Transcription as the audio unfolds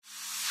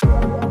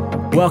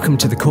Welcome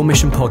to the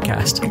Co-Mission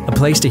Podcast, a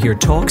place to hear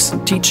talks,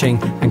 teaching,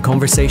 and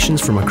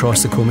conversations from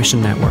across the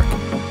Co-Mission Network.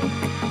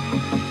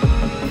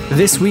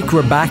 This week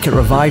we're back at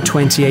Revive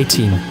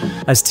 2018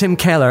 as Tim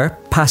Keller,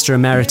 Pastor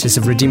Emeritus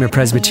of Redeemer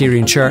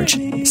Presbyterian Church,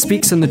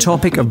 speaks on the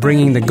topic of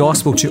bringing the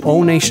gospel to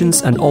all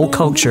nations and all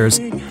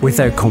cultures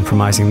without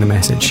compromising the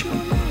message.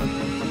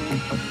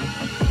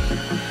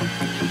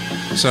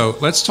 So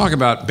let's talk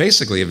about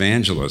basically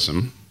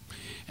evangelism,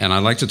 and I'd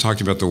like to talk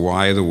to you about the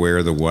why, the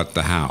where, the what,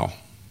 the how.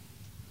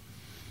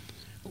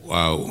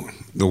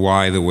 The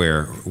why, the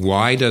where.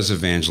 Why does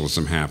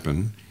evangelism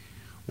happen?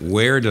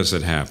 Where does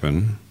it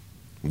happen?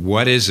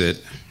 What is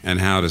it, and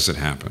how does it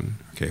happen?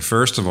 Okay,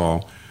 first of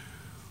all,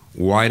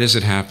 why does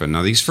it happen?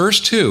 Now, these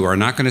first two are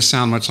not going to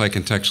sound much like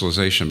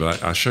contextualization,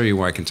 but I'll show you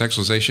why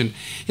contextualization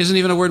isn't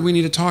even a word we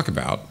need to talk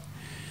about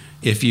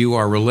if you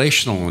are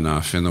relational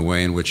enough in the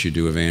way in which you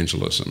do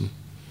evangelism.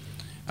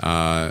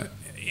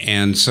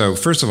 And so,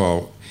 first of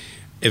all,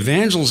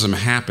 evangelism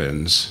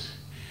happens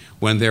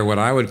when there are what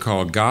I would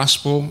call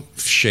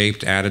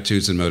gospel-shaped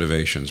attitudes and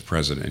motivations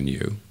present in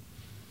you.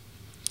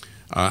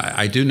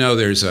 I do know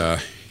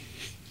isn't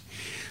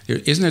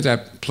there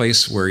that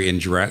place where in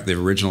the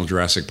original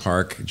Jurassic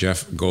Park,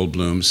 Jeff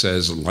Goldblum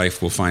says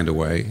life will find a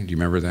way? Do you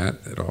remember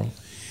that at all?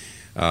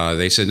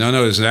 They said,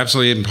 no, it's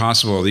absolutely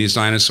impossible. These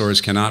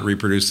dinosaurs cannot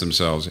reproduce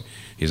themselves.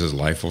 He says,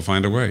 life will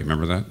find a way.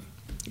 Remember that?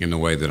 In the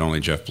way that only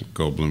Jeff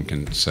Goldblum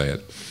can say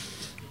it.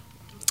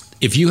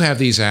 If you have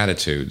these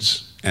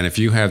attitudes, and if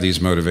you have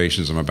these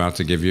motivations I'm about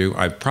to give you,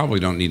 I probably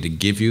don't need to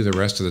give you the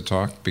rest of the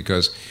talk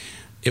because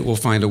it will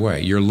find a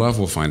way. Your love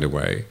will find a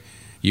way.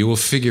 You will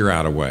figure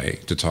out a way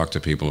to talk to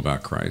people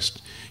about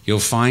Christ. You'll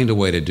find a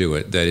way to do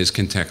it that is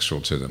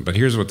contextual to them. But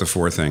here's what the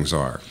four things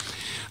are.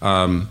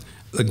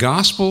 The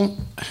gospel,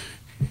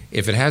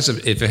 if it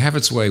have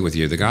its way with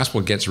you, the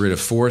gospel gets rid of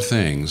four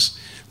things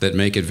that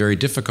make it very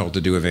difficult to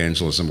do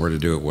evangelism or to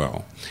do it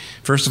well.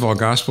 First of all,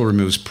 gospel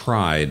removes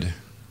pride.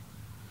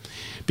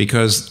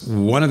 Because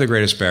one of the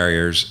greatest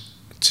barriers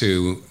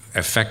to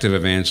effective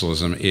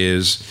evangelism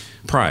is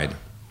pride.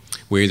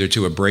 We're either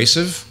too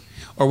abrasive,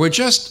 or we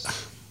just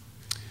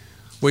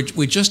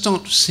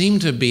don't seem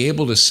to be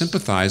able to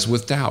sympathize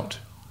with doubt.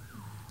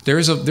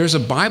 There's a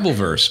Bible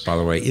verse, by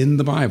the way, in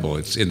the Bible.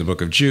 It's in the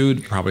book of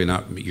Jude, probably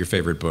not your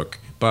favorite book,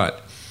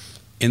 but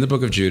in the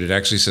book of Jude, it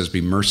actually says, "Be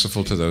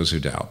merciful to those who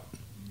doubt."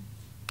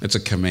 It's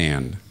a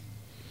command.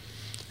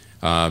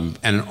 And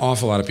an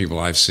awful lot of people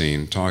I've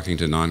seen talking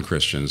to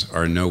non-Christians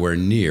are nowhere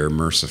near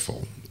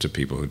merciful to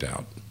people who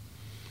doubt.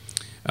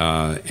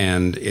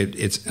 And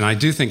I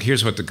do think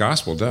here's what the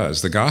gospel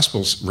does. The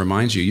gospel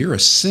reminds you you're a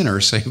sinner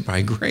saved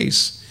by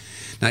grace.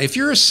 Now, if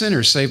you're a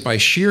sinner saved by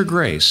sheer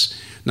grace,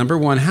 number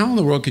one, how in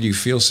the world could you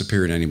feel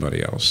superior to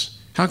anybody else?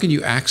 How can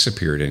you act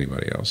superior to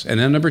anybody else? And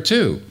then number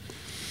two,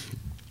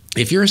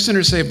 if you're a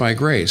sinner saved by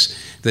grace,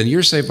 then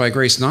you're saved by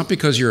grace not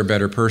because you're a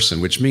better person,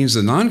 which means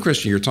the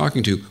non-Christian you're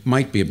talking to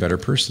might be a better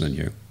person than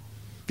you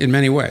in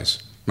many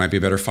ways. Might be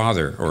a better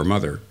father or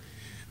mother.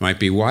 Might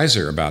be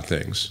wiser about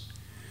things.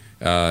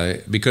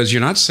 Because you're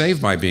not saved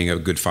by being a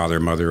good father,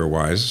 mother, or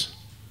wise.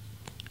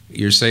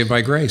 You're saved by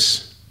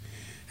grace.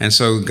 And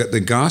so the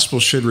gospel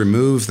should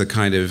remove the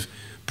kind of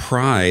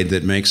pride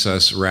that makes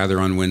us rather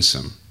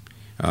unwinsome.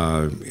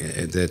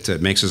 That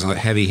makes us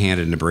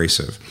heavy-handed and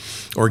abrasive,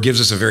 or gives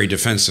us a very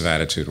defensive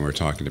attitude when we're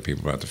talking to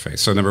people about the faith.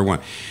 So number one,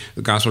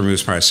 the gospel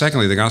removes pride.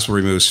 Secondly, the gospel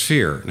removes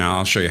fear. Now,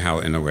 I'll show you how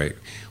in a way,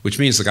 which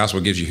means the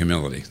gospel gives you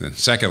humility. Then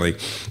secondly,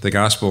 the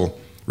gospel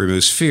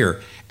removes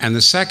fear. And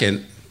the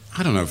second,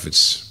 I don't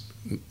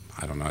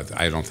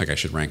think I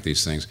should rank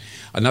these things.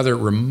 Another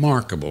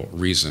remarkable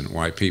reason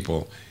why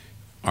people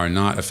are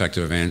not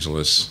effective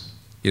evangelists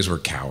is we're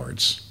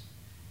cowards.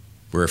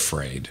 We're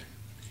afraid.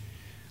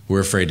 We're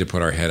afraid to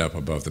put our head up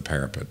above the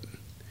parapet.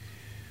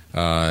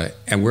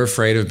 And we're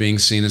afraid of being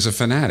seen as a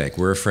fanatic.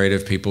 We're afraid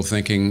of people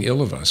thinking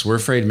ill of us. We're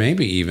afraid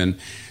maybe even,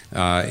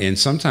 and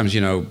sometimes,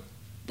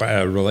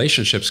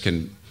 relationships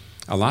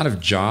a lot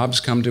of jobs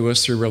come to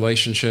us through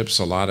relationships.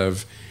 A lot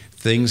of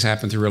things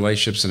happen through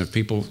relationships. And if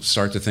people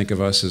start to think of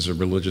us as a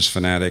religious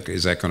fanatic,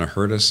 is that going to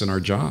hurt us in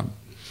our job?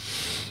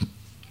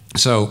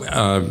 So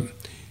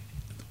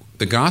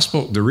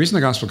the reason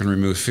the gospel can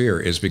remove fear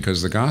is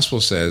because the gospel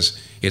says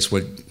it's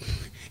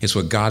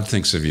what God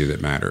thinks of you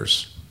that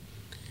matters.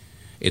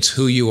 It's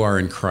who you are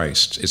in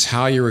Christ. It's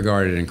how you're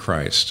regarded in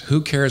Christ.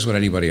 Who cares what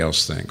anybody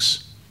else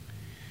thinks?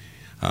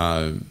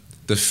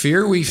 The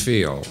fear we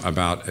feel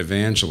about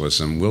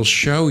evangelism will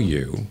show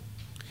you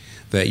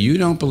that you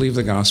don't believe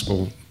the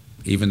gospel,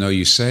 even though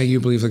you say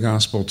you believe the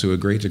gospel. To a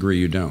great degree,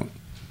 you don't.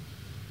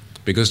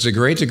 Because to a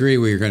great degree,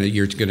 you're going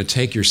to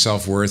take your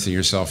self-worth and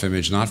your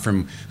self-image not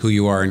from who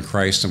you are in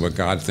Christ and what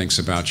God thinks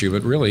about you,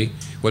 but really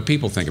what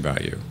people think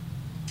about you.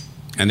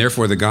 And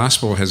therefore, the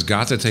gospel has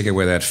got to take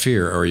away that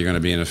fear, or you're going to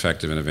be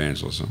ineffective in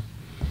evangelism.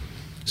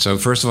 So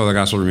first of all, the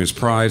gospel removes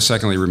pride.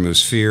 Secondly, it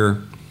removes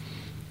fear.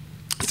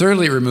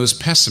 Thirdly, it removes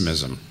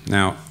pessimism.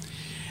 Now,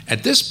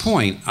 at this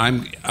point,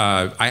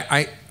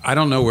 I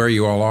don't know where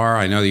you all are.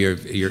 I know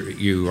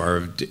you are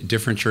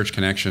different church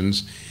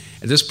connections.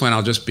 At this point,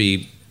 I'll just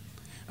be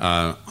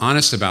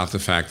honest about the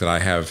fact that I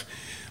have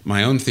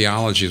my own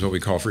theology is what we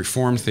call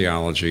Reformed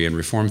theology, and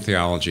Reformed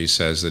theology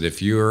says that if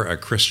you're a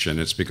Christian,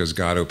 it's because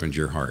God opened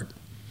your heart.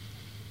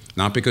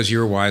 Not because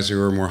you're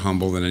wiser or more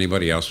humble than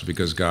anybody else, but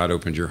because God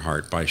opened your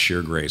heart by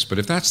sheer grace. But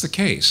if that's the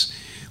case,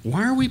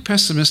 why are we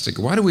pessimistic?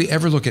 Why do we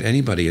ever look at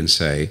anybody and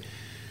say,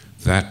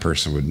 that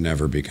person would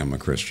never become a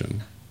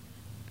Christian?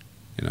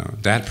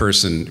 That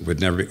person would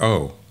never be,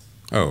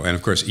 and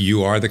of course,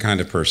 you are the kind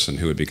of person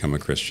who would become a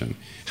Christian.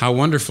 How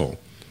wonderful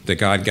that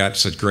God got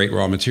such great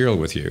raw material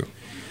with you.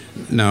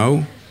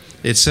 No,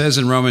 it says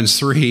in Romans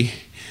 3,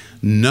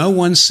 no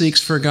one seeks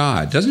for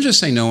God. It doesn't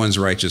just say no one's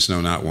righteous, no,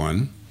 not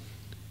one.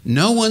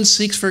 No one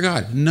seeks for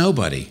God.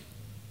 Nobody.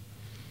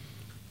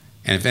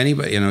 And if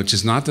anybody, it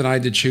is not that I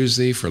did choose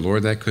thee, for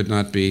Lord, that could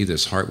not be.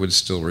 This heart would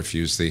still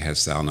refuse thee,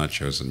 hadst thou not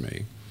chosen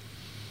me.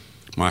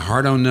 My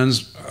heart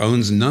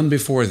owns none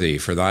before thee,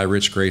 for thy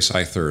rich grace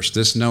I thirst.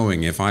 This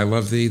knowing, if I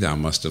love thee, thou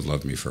must have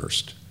loved me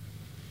first.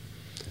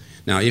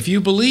 Now, if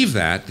you believe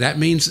that, that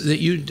means that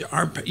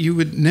you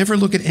would never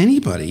look at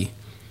anybody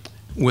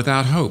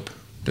without hope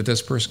that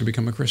this person could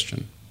become a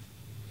Christian.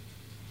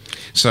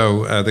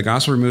 So the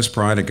gospel removes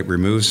pride, it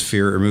removes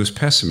fear, it removes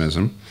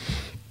pessimism.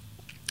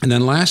 And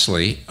then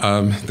lastly,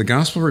 the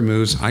gospel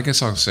removes, I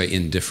guess I'll say,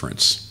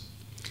 indifference.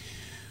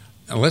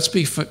 Let's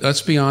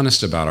be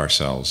honest about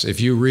ourselves.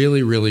 If you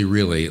really, really,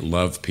 really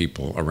love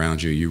people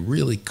around you, you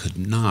really could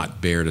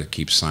not bear to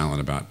keep silent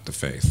about the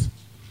faith.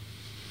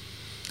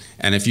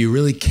 And if you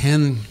really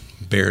can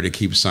bear to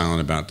keep silent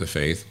about the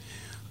faith,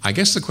 I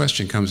guess the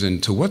question comes in,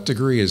 to what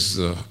degree is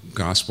the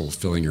gospel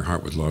filling your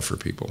heart with love for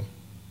people?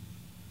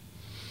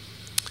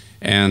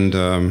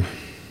 And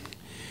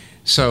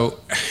so,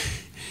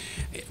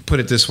 put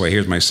it this way,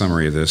 here's my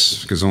summary of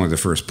this, because it's only the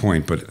first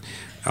point, but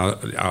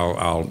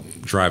I'll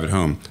drive it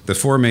home. The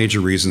four major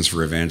reasons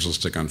for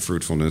evangelistic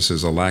unfruitfulness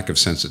is a lack of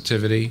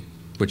sensitivity,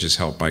 which is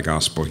helped by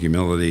gospel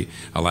humility,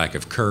 a lack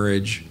of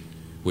courage,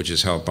 which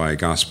is helped by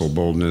gospel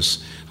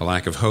boldness, a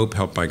lack of hope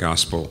helped by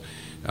gospel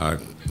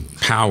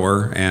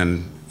power,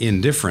 and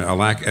a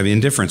lack of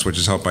indifference, which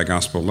is helped by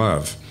gospel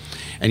love.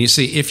 And you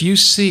see, if you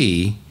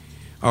see,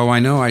 I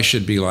know I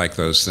should be like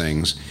those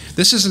things,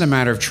 this isn't a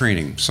matter of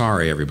training.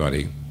 Sorry,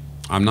 everybody.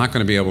 I'm not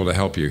going to be able to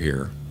help you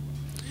here.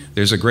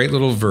 There's a great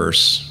little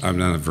there's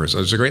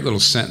a great little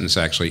sentence,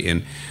 actually,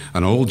 in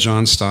an old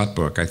John Stott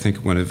book. I think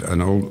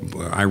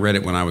I read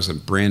it when I was a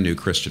brand new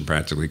Christian,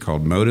 practically,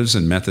 called Motives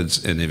and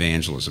Methods in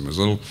Evangelism. It was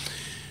a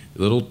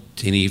little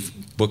teeny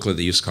booklet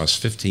that used to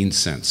cost 15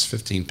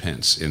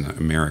 pence in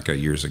America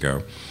years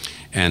ago.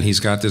 And he's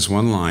got this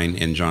one line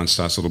in John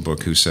Stott's little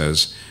book who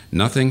says,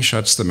 "Nothing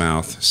shuts the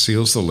mouth,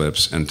 seals the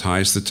lips, and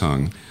ties the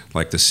tongue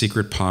like the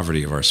secret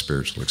poverty of our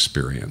spiritual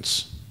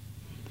experience."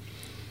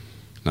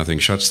 Nothing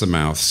shuts the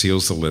mouth,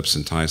 seals the lips,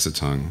 and ties the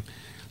tongue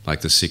like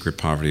the secret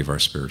poverty of our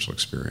spiritual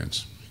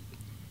experience.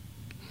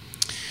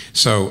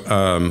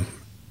 So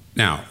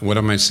now, what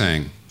am I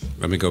saying?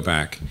 Let me go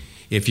back.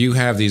 If you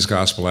have these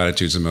gospel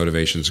attitudes and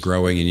motivations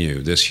growing in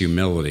you, this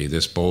humility,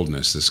 this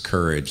boldness, this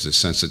courage, this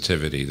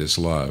sensitivity, this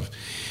love,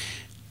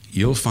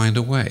 you'll find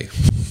a way.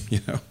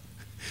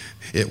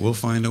 It will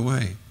find a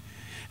way.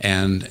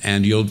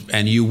 And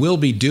you will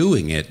be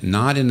doing it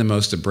not in the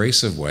most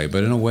abrasive way,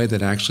 but in a way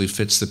that actually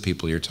fits the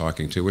people you're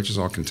talking to, which is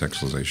all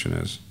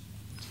contextualization is.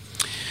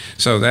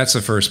 So that's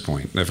the first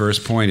point. The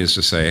first point is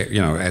to say,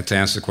 to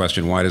ask the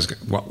question, why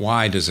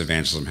does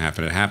evangelism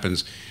happen? It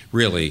happens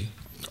really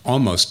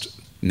almost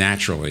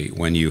naturally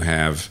when you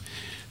have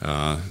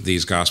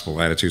these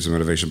gospel attitudes and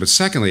motivation. But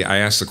secondly, I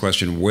ask the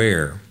question,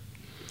 where?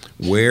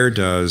 Where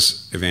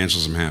does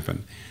evangelism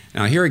happen?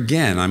 Now, here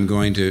again, I'm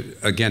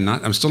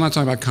still not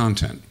talking about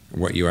content,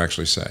 what you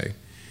actually say.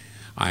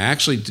 I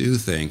actually do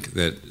think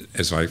that,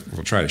 as I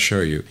will try to show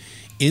you,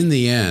 in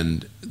the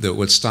end, that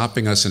what's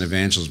stopping us in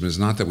evangelism is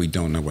not that we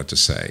don't know what to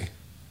say.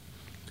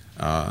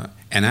 And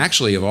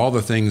actually, of all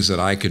the things that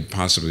I could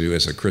possibly do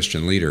as a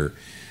Christian leader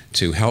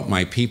to help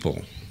my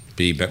people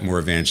be a bit more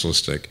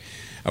evangelistic,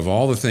 of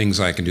all the things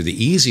I can do,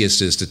 the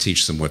easiest is to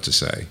teach them what to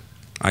say.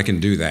 I can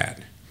do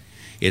that.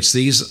 It's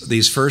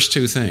these first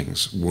two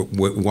things.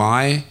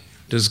 Why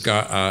does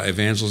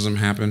evangelism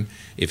happen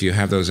if you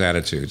have those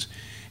attitudes?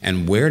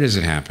 And where does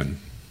it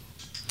happen?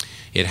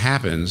 It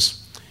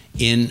happens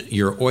in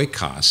your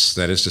oikos,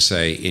 that is to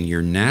say, in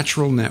your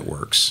natural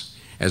networks,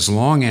 as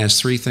long as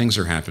three things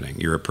are happening.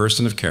 You're a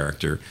person of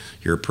character,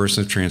 you're a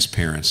person of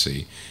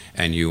transparency,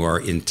 and you are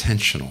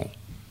intentional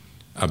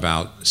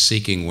about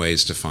seeking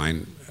to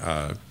find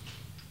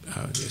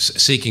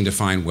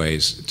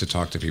ways to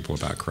talk to people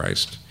about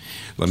Christ.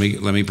 Let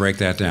me break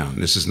that down.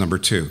 This is number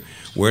two.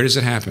 Where does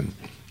it happen?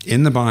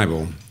 In the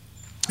Bible,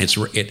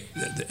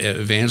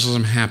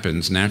 evangelism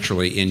happens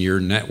naturally in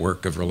your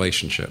network of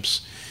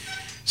relationships.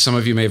 Some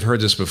of you may have heard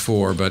this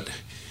before, but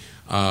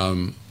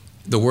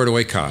the word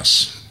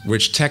oikos,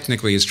 which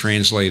technically is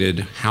translated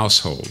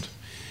household.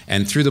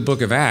 And through the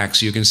book of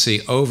Acts, you can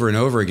see over and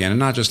over again, and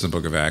not just in the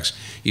book of Acts,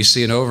 you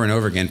see it over and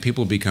over again,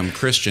 people become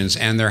Christians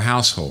and their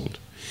household.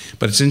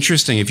 But it's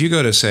interesting, if you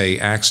go to, say,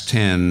 Acts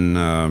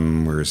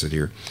 10, where is it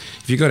here?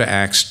 If you go to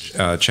Acts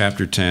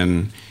chapter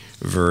 10,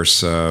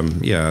 verse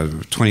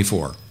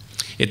 24,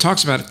 it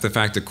talks about the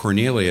fact that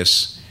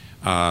Cornelius,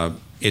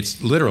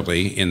 it's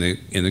literally, in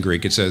the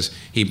Greek, it says,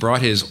 he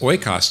brought his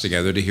oikos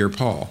together to hear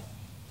Paul.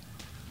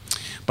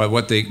 But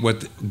what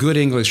good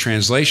English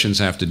translations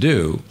have to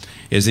do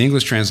is the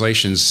English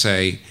translations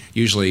say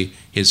usually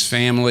his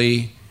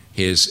family,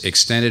 his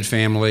extended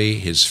family,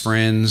 his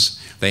friends.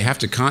 They have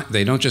to.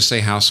 They don't just say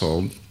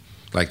household,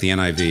 like the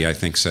NIV I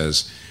think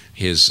says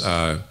his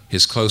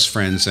close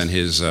friends and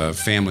his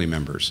family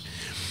members.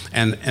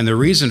 And the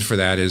reason for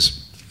that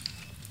is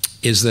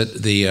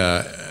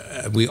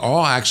that we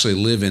all actually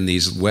live in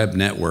these web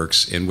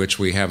networks in which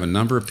we have a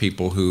number of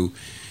people who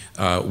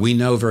we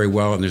know very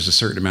well, and there's a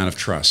certain amount of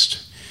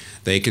trust.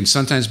 They can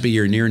sometimes be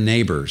your near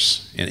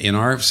neighbors. In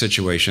our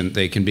situation,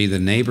 they can be the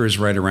neighbors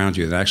right around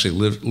you that actually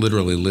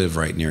literally live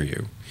right near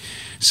you.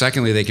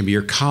 Secondly, they can be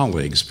your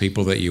colleagues,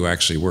 people that you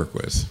actually work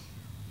with.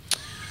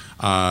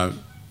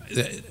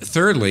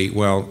 Thirdly,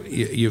 well,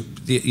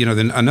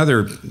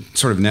 another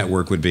sort of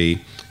network would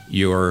be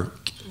your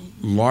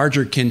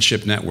larger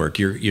kinship network.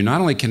 You're not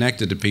only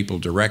connected to people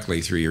directly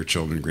through your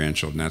children,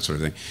 grandchildren, that sort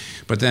of thing,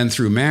 but then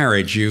through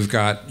marriage, you've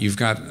got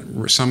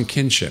some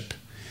kinship.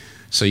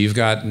 So you've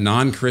got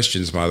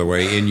non-Christians, by the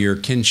way, in your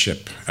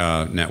kinship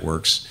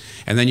networks,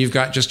 and then you've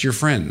got just your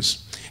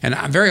friends. And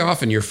very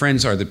often your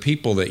friends are the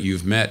people that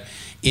you've met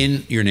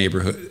in your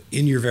neighborhood,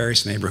 in your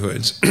various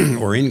neighborhoods,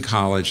 or in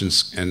college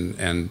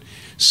and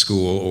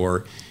school,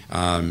 or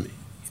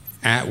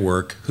at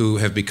work, who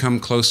have become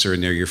closer,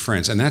 and they're your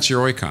friends. And that's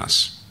your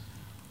oikos.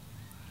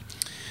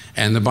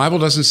 And the Bible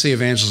doesn't see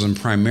evangelism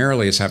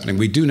primarily as happening.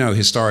 We do know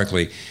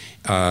historically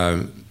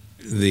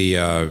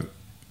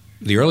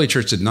the early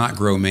church did not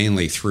grow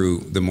mainly through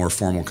the more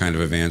formal kind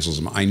of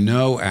evangelism. I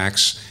know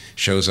Acts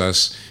shows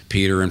us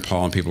Peter and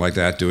Paul and people like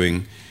that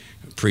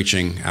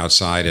preaching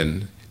outside,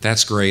 and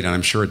that's great, and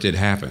I'm sure it did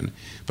happen.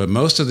 But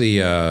most of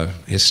the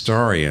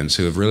historians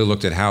who have really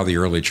looked at how the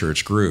early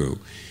church grew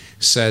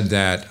said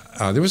that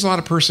there was a lot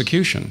of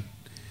persecution,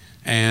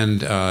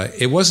 and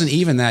it wasn't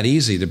even that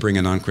easy to bring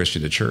a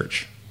non-Christian to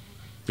church,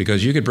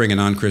 because you could bring a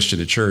non-Christian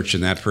to church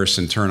and that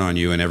person turn on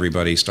you and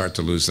everybody start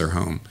to lose their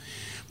home.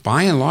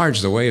 By and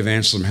large, the way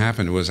evangelism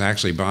happened was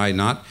actually by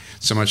not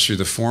so much through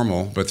the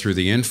formal, but through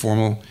the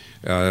informal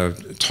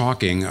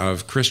talking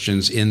of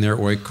Christians in their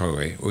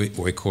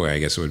oikoi, I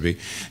guess it would be,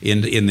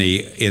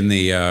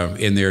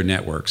 in their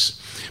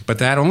networks. But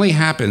that only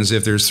happens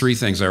if there's three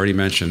things I already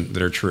mentioned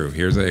that are true.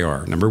 Here they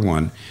are. Number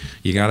one,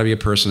 you got to be a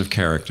person of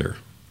character.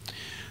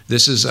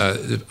 This is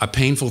a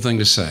painful thing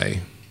to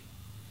say,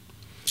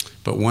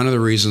 but one of the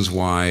reasons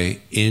why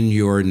in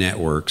your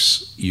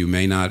networks you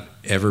may not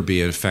ever be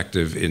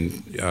effective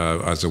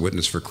as a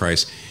witness for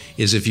Christ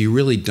is if you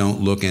really don't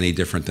look any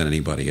different than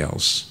anybody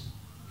else.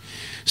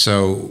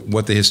 So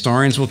what the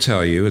historians will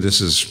tell you,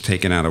 this is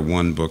taken out of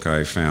one book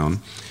I found,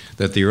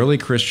 that the early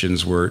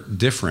Christians were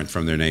different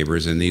from their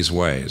neighbors in these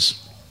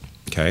ways.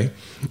 Okay?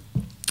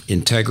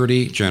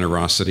 Integrity,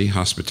 generosity,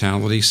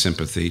 hospitality,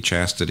 sympathy,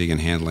 chastity, and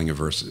handling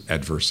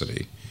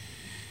adversity.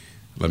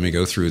 Let me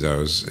go through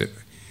those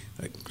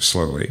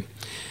slowly.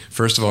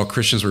 First of all,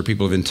 Christians were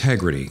people of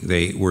integrity.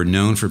 They were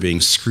known for being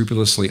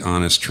scrupulously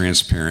honest,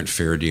 transparent,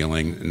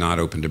 fair-dealing, not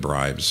open to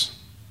bribes.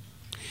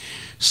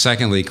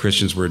 Secondly,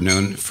 Christians were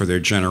known for their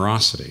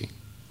generosity,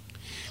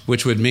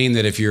 which would mean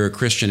that if you're a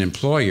Christian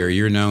employer,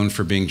 you're known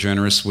for being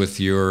generous with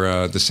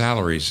the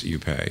salaries you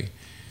pay,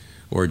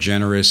 or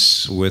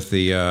generous with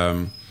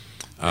to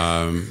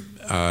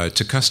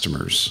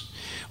customers.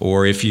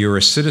 Or if you're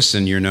a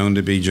citizen, you're known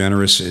to be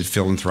generous,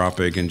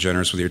 philanthropic, and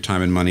generous with your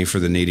time and money for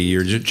the needy.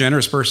 You're a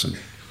generous person.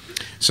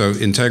 So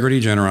integrity,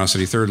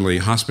 generosity. Thirdly,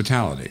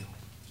 hospitality.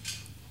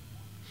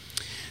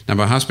 Now,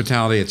 by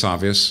hospitality, it's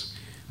obvious.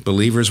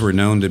 Believers were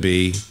known to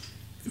be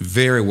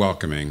very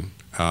welcoming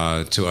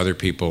to other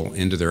people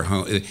into their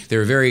home. They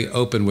were very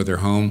open with their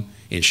home,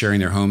 in sharing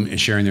their home and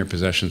sharing their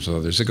possessions with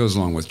others. It goes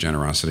along with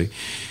generosity.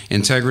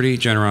 Integrity,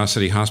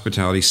 generosity,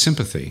 hospitality,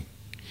 sympathy,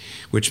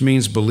 which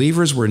means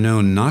believers were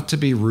known not to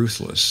be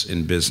ruthless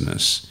in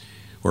business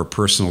or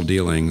personal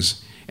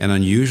dealings and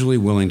unusually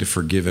willing to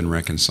forgive and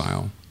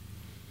reconcile.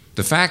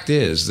 The fact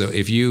is that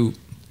if you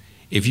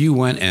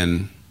went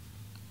and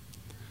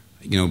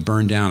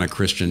burned down a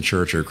Christian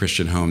church or a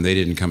Christian home, they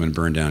didn't come and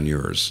burn down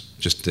yours.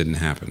 It just didn't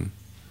happen.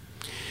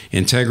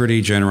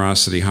 Integrity,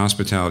 generosity,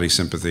 hospitality,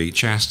 sympathy,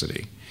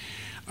 chastity.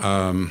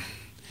 One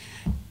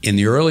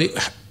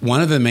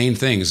of the main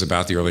things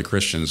about the early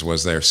Christians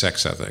was their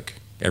sex ethic.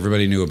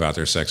 Everybody knew about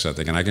their sex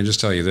ethic, and I can just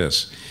tell you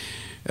this.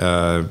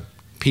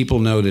 People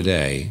know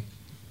today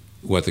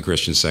what the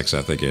Christian sex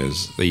ethic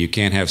is, that you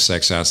can't have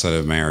sex outside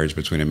of marriage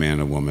between a man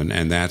and a woman,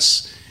 and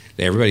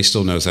everybody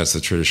still knows that's the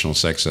traditional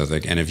sex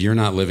ethic, and if you're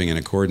not living in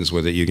accordance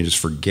with it, you can just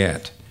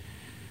forget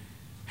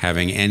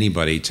having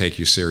anybody take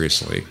you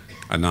seriously,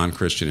 a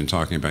non-Christian, in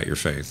talking about your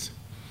faith.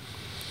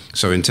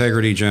 So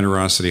integrity,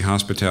 generosity,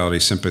 hospitality,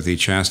 sympathy,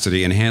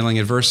 chastity, and handling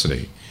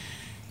adversity.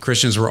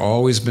 Christians were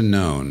always been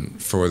known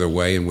for the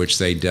way in which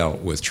they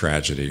dealt with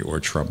tragedy or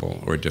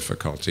trouble or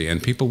difficulty,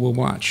 and people will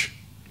watch.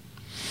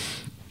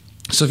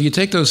 So if you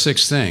take those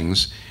 6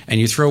 things and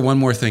you throw one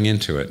more thing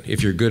into it,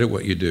 if you're good at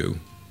what you do,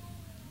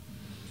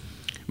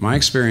 my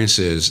experience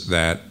is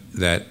that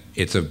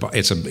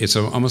it's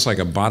almost like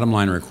a bottom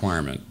line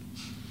requirement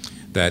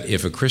that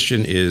if a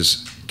Christian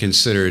is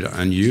considered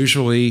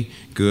unusually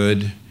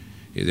good,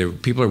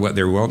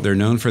 they're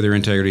known for their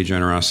integrity,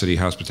 generosity,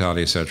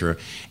 hospitality, etc.,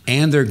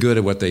 and they're good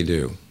at what they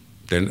do.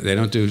 They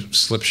don't do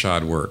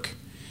slipshod work.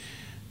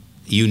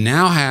 You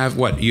now have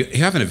what? You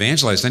haven't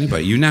evangelized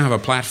anybody. You now have a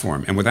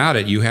platform, and without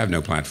it, you have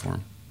no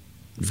platform.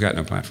 You've got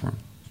no platform.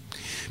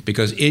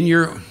 Because in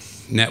your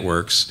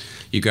networks,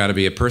 you've got to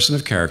be a person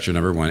of character,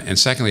 number one, and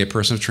secondly, a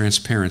person of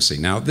transparency.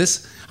 Now,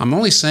 I'm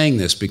only saying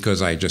this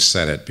because I just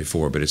said it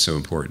before, but it's so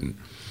important.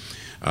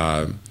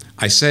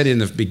 I said in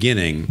the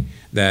beginning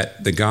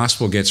that the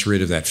gospel gets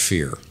rid of that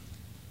fear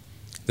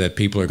that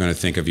people are going to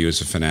think of you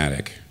as a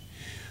fanatic.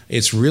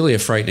 It's really a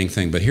frightening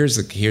thing, but here's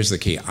the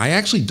key. I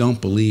actually don't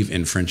believe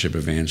in friendship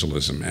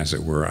evangelism, as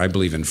it were. I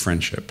believe in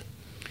friendship.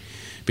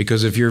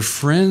 Because if you're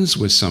friends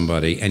with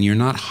somebody and you're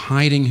not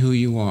hiding who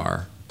you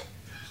are,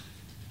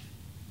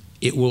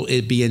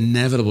 it'd be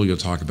inevitable you'll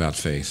talk about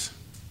faith.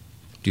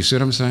 Do you see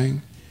what I'm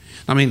saying?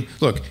 I mean,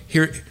 look,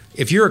 here,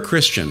 if you're a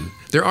Christian,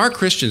 there are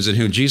Christians in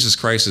whom Jesus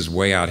Christ is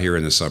way out here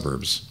in the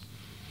suburbs.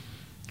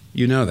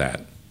 You know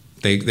that.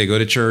 They go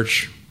to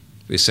church,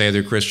 they say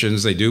they're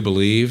Christians, they do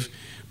believe,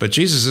 but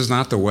Jesus is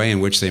not the way in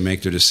which they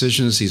make their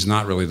decisions. He's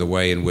not really the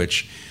way in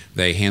which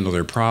they handle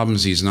their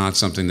problems. He's not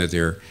something that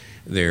they're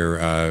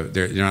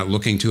not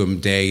looking to him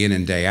day in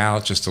and day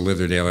out just to live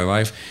their daily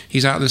life.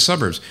 He's out in the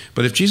suburbs.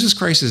 But if Jesus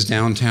Christ is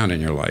downtown in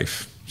your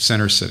life,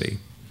 center city,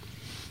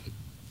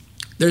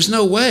 there's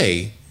no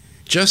way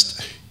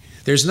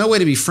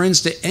to be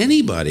friends to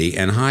anybody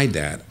and hide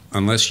that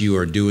unless you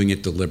are doing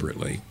it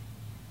deliberately.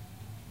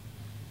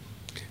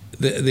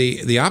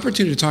 The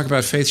opportunity to talk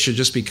about faith should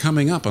just be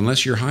coming up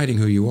unless you're hiding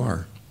who you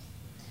are,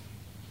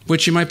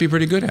 which you might be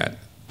pretty good at.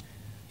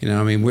 You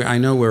know, I mean,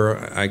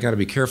 I got to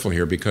be careful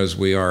here because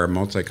we are a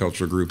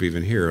multicultural group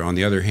even here. On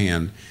the other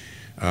hand,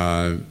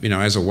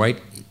 as a white,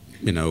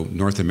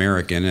 North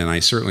American, and I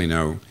certainly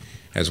know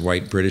as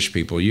white British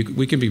people,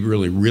 we can be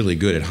really, really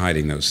good at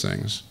hiding those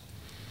things.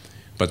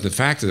 But the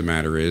fact of the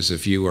matter is,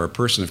 if you are a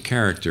person of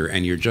character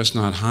and you're just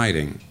not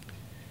hiding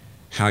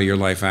how your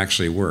life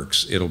actually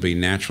works, it'll be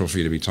natural for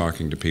you to be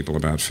talking to people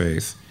about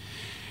faith.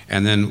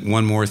 And then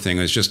one more thing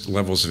is just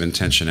levels of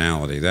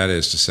intentionality. That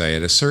is to say,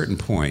 at a certain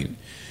point,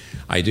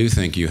 I do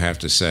think you have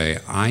to say,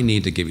 I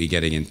need to be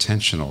getting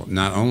intentional,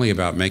 not only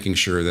about making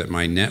sure that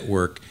my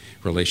network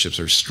relationships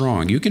are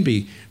strong. You can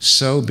be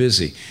so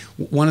busy.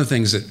 One of the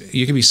things that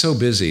you can be so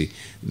busy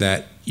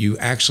that you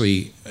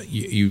actually,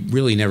 you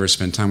really never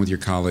spend time with your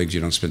colleagues. You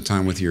don't spend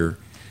time with your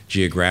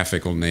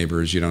geographical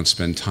neighbors. You don't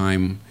spend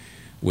time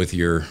with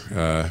your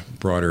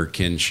broader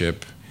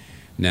kinship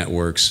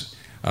networks.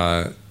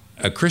 A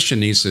Christian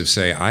needs to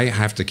say, I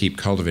have to keep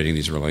cultivating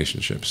these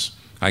relationships.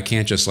 I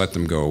can't just let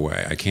them go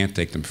away. I can't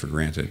take them for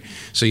granted.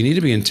 So you need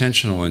to be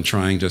intentional in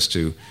trying just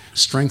to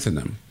strengthen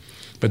them.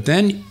 But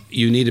then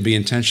you need to be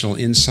intentional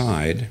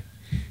inside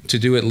to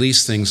do at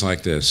least things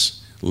like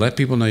this. Let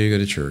people know you go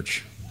to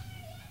church,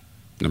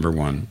 number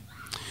one.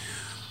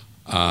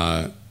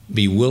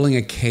 Be willing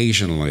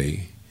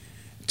occasionally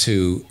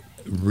to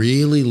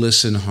really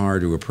listen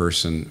hard to a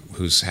person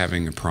who's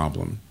having a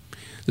problem.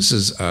 This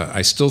is,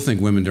 I still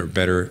think women are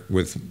better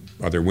with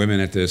other women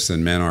at this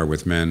than men are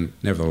with men,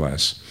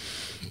 nevertheless.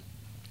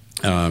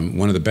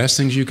 One of the best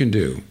things you can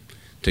do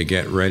to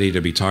get ready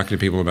to be talking to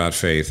people about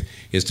faith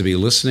is to be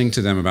listening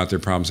to them about their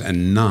problems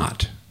and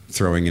not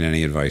throwing in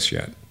any advice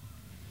yet.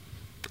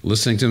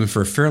 Listening to them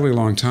for a fairly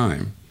long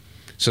time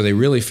so they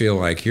really feel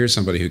like here's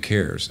somebody who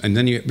cares. And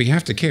then you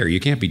have to care. You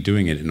can't be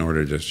doing it in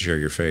order to share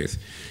your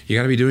faith. You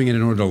got to be doing it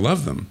in order to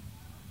love them.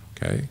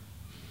 Okay?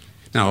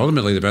 Now,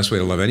 ultimately, the best way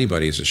to love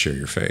anybody is to share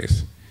your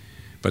faith.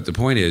 But the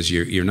point is,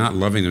 you're not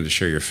loving them to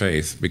share your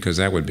faith because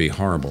that would be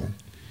horrible.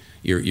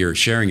 You're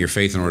sharing your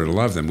faith in order to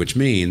love them, which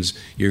means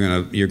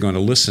you're going to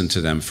listen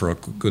to them for a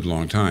good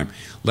long time.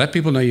 Let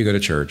people know you go to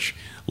church.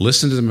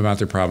 Listen to them about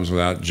their problems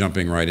without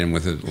jumping right in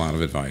with a lot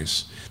of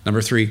advice.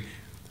 Number 3,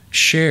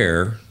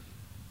 share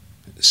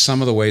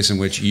some of the ways in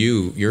which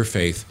your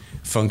faith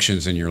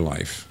functions in your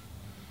life.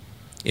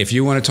 If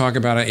you want to talk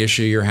about an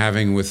issue you're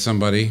having with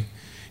somebody,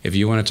 if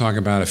you want to talk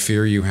about a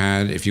fear you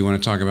had, if you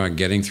want to talk about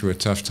getting through a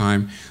tough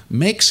time,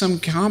 make some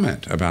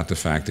comment about the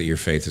fact that your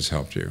faith has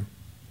helped you.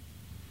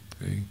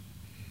 Okay?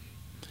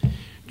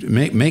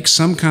 Make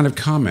some kind of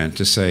comment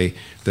to say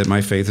that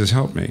my faith has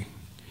helped me.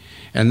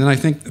 And then I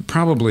think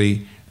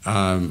probably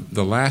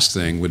the last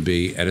thing would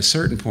be, at a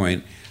certain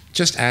point,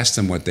 just ask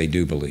them what they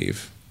do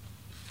believe,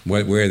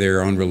 where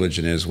their own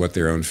religion is, what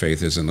their own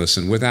faith is, and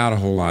listen without a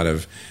whole lot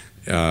of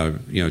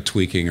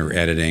tweaking or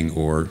editing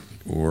or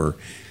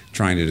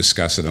trying to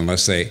discuss it,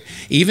 unless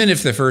even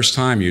if the first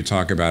time you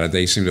talk about it,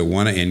 they seem to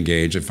want to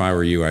engage. If I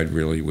were you, I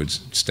really would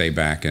stay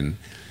back and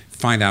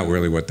find out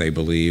really what they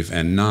believe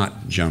and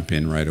not jump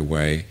in right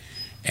away,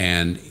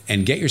 and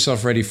get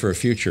yourself ready for a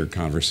future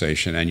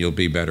conversation, and you'll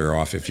be better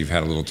off if you've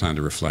had a little time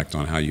to reflect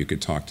on how you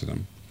could talk to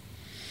them.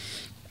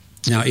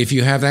 Now, if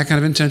you have that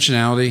kind of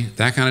intentionality,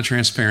 that kind of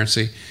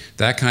transparency,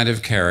 that kind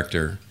of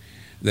character,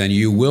 then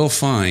you will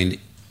find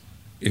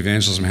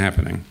evangelism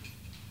happening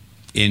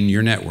in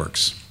your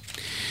networks.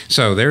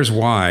 So there's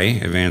why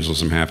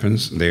evangelism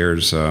happens.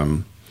 There's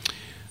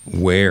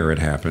where it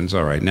happens.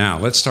 All right, now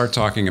let's start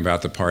talking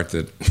about the part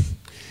that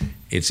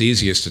it's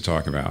easiest to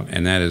talk about,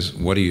 and that is,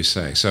 what do you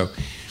say? So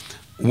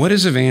what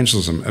is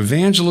evangelism?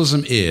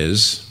 Evangelism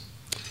is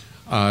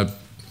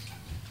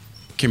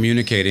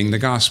communicating the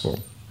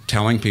gospel,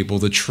 telling people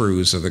the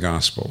truths of the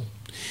gospel.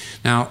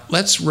 Now,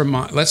 let's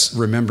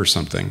remember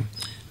something.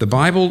 The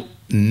Bible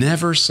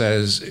never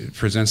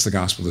presents the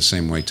gospel the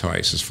same way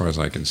twice, as far as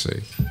I can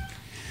see.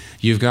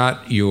 You've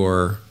got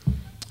your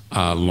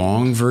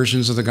long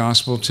versions of the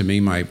gospel. To me,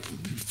 my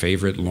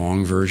favorite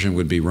long version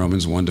would be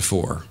Romans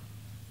 1-4.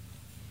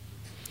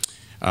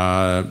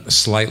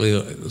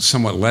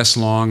 Somewhat less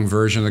long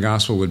version of the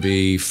gospel would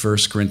be 1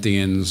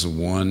 Corinthians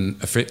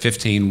 15,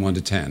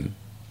 1-10.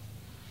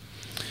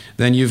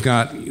 Then you've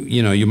got,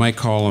 you might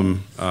call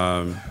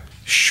them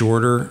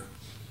shorter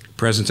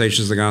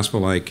presentations of the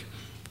gospel, like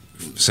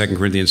 2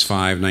 Corinthians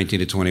 5,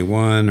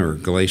 19-21, or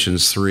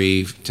Galatians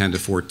 3,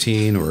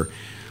 10-14, or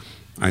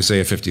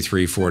Isaiah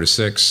 53,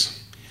 4-6.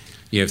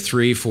 You have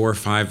 3, 4,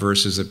 5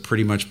 verses that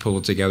pretty much pull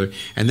it together.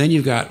 And then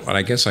you've got what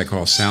I guess I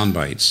call sound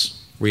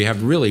bites, where you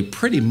have really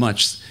pretty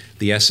much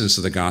the essence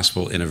of the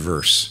gospel in a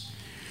verse.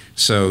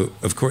 So,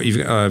 of course,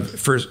 you've 1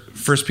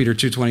 Peter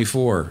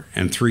 2:24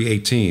 and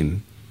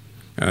 3:18.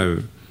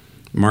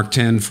 Mark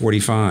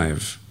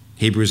 10:45,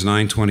 Hebrews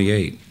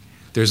 9:28.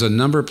 There's a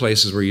number of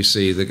places where you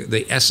see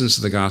the essence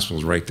of the gospel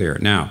is right there.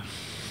 Now,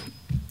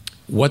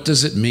 what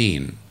does it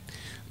mean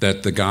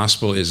that the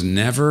gospel is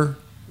never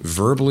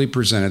verbally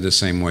presented the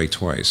same way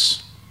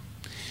twice?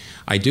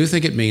 I do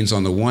think it means,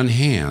 on the one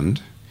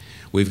hand,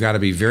 we've got to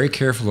be very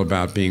careful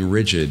about being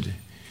rigid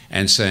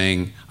and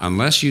saying,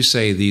 unless you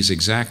say these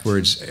exact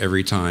words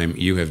every time,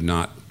 you have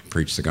not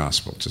preached the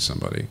gospel to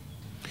somebody.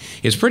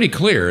 It's pretty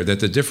clear that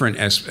the different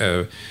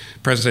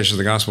presentations of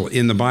the gospel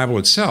in the Bible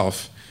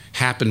itself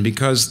happen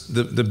because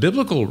the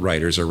biblical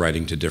writers are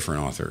writing to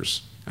different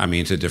authors.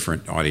 To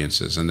different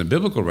audiences, and the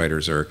biblical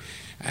writers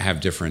have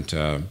different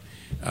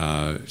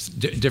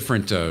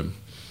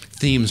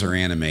themes are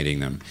animating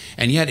them.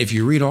 And yet, if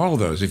you read all of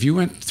those, if you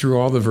went through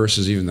all the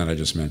verses even that I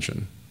just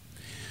mentioned,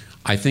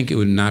 I think it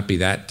would not be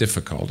that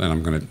difficult, and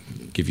I'm going to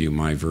give you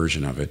my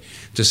version of it,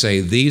 to say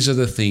these are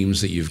the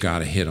themes that you've got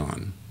to hit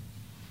on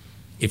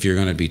if you're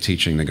going to be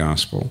teaching the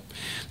gospel.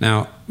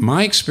 Now,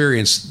 my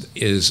experience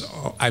is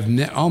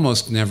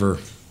almost never,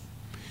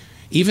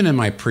 even in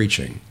my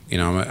preaching,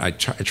 I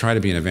try to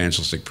be an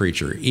evangelistic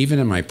preacher. Even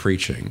in my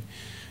preaching,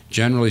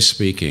 generally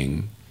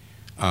speaking,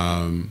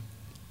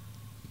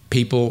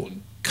 people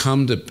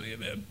come to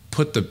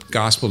put the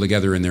gospel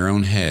together in their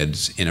own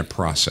heads in a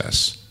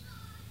process.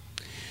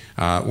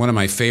 One of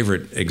my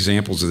favorite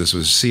examples of this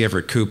was C.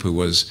 Everett Koop, who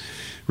was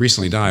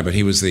recently died, but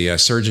he was the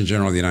Surgeon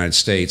General of the United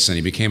States, and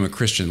he became a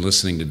Christian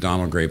listening to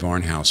Donald Gray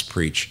Barnhouse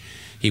preach.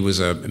 He was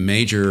a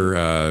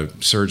major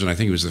surgeon. I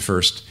think he was the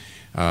first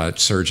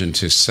surgeon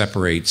to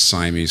separate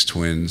Siamese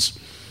twins.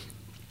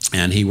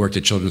 And he worked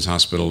at Children's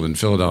Hospital in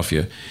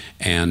Philadelphia.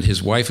 And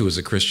his wife, who was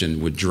a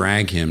Christian, would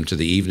drag him to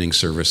the evening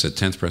service at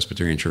 10th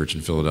Presbyterian Church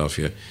in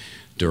Philadelphia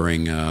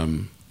during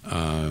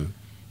the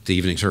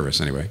evening service,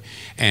 anyway.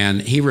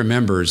 And he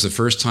remembers the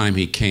first time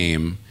he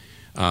came,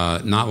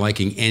 not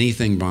liking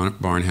anything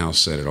Barnhouse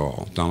said at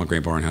all. Donald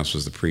Gray Barnhouse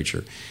was the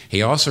preacher.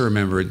 He also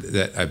remembered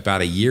that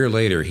about a year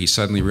later, he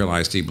suddenly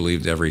realized he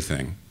believed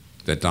everything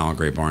that Donald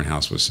Gray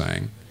Barnhouse was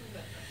saying.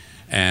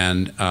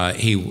 And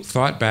he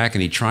thought back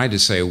and he tried to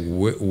say,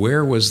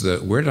 where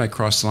did I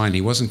cross the line? He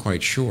wasn't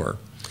quite sure.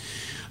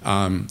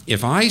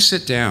 If I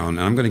sit down,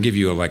 and I'm going to give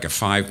you I'm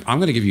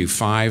going to give you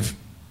 5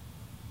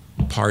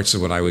 parts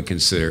of what I would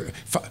consider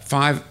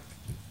 5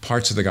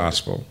 parts of the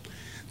gospel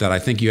that I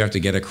think you have to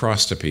get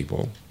across to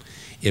people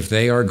if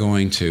they are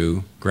going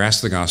to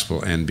grasp the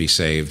gospel and be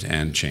saved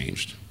and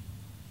changed.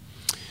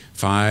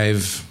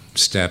 5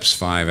 steps,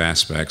 5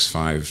 aspects,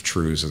 5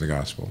 truths of the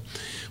gospel.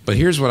 But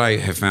here's what I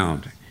have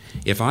found.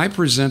 If I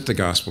present the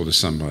gospel to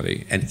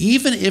somebody, and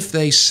even if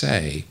they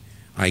say,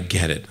 I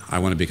get it, I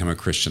want to become a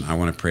Christian, I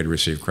want to pray to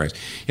receive Christ,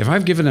 if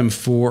I've given them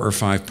 4 or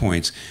 5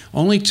 points,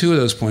 only 2 of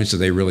those points do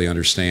they really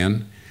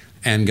understand,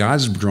 and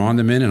God's drawn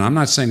them in, and I'm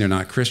not saying they're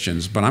not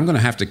Christians, but I'm going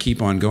to have to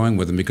keep on going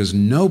with them because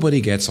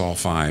nobody gets all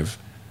 5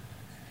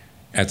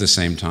 at the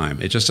same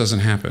time. It just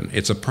doesn't happen.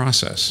 It's a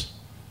process.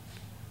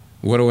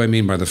 What do I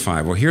mean by the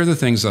 5? Well, here are the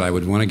things that I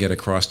would want to get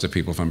across to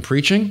people if I'm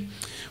preaching.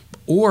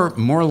 Or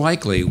more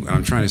likely,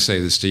 I'm trying to say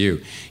this to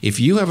you, if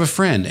you have a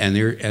friend and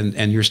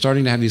you're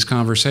starting to have these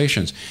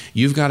conversations,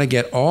 you've got to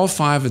get all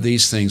 5 of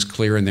these things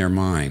clear in their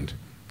mind.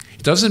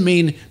 It doesn't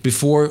mean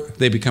before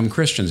they become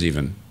Christians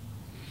even.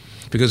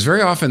 Because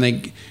very often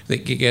they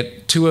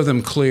get two of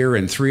them clear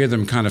and three of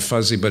them kind of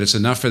fuzzy, but it's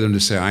enough for them to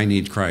say, I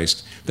need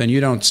Christ. Then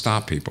you don't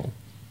stop people.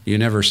 You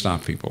never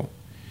stop people.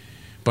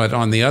 But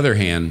on the other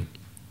hand,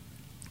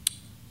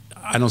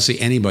 I don't see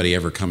anybody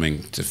ever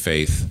coming to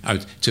faith,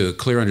 to a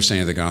clear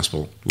understanding of the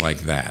gospel like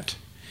that.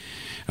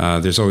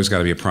 There's always got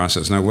to be a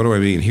process. Now, what do I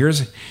mean? Here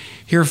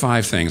are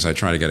 5 things I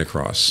try to get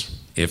across.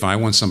 If I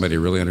want somebody to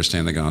really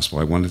understand the gospel,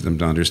 I want them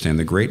to understand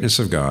the greatness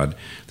of God,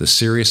 the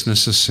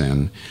seriousness of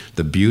sin,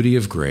 the beauty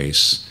of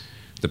grace,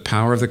 the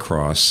power of the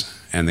cross,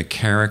 and the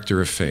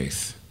character of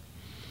faith.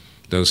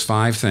 Those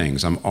 5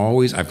 things. I've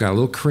got a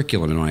little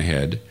curriculum in my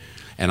head,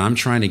 and I'm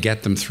trying to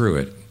get them through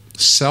it.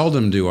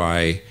 Seldom do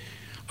I,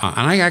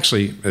 and I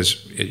actually,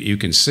 as you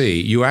can see,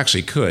 you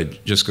actually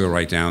could just go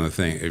write down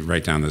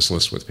this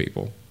list with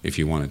people if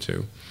you wanted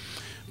to.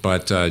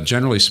 But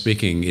generally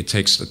speaking, it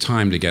takes the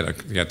time to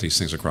get these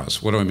things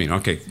across. What do I mean?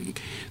 Okay,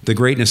 the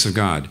greatness of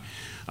God.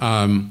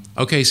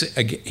 Okay, so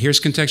here's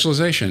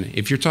contextualization.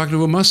 If you're talking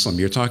to a Muslim,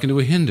 you're talking to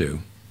a Hindu,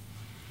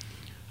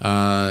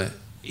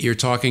 you're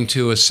talking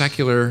to a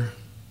secular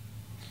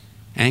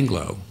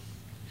Anglo.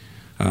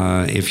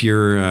 If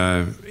you're,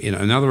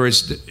 in other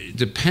words,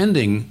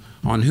 depending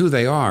on who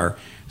they are,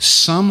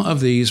 some of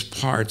these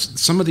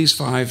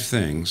 5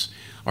 things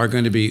are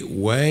going to be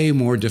way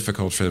more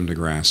difficult for them to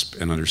grasp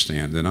and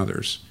understand than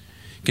others.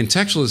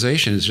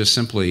 Contextualization is just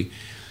simply,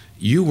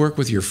 you work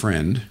with your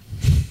friend,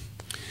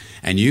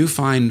 and you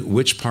find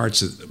which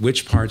parts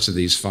of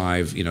these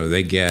 5,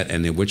 they get,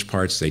 and then which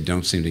parts they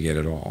don't seem to get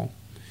at all.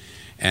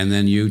 And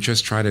then you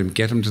just try to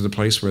get them to the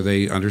place where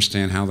they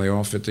understand how they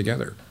all fit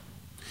together.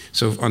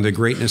 So on the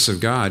greatness of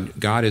God,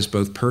 God is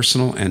both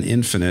personal and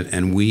infinite,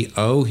 and we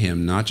owe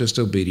him not just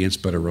obedience,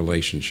 but a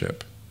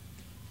relationship.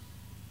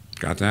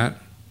 Got that?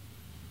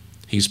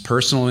 He's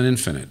personal and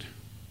infinite.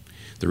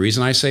 The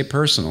reason I say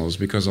personal is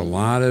because a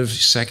lot of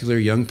secular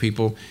young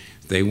people,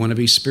 they want to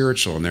be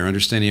spiritual, and their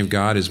understanding of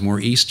God is more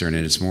Eastern,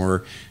 and it's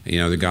more,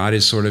 the God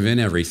is sort of in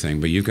everything.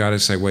 But you've got to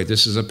say, wait,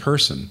 this is a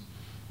person.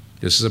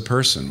 This is a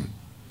person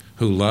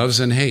who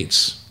loves and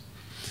hates.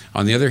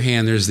 On the other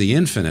hand, there's the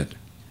infinite.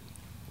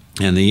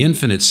 And the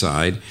infinite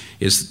side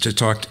is to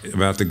talk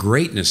about the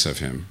greatness of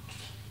him,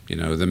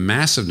 the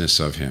massiveness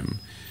of him.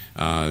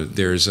 I don't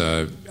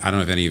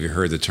know if any of you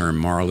heard the term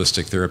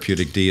moralistic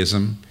therapeutic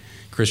deism.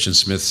 Christian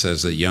Smith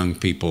says that young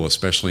people,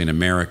 especially in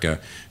America,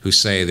 who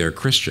say they're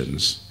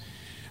Christians,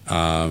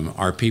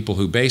 are people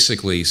who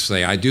basically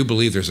say, I do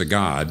believe there's a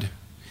God,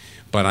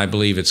 but I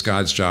believe it's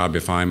God's job,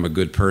 if I'm a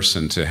good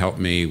person, to help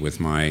me with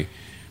my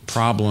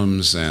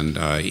problems, and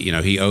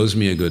he owes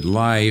me a good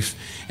life.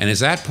 And at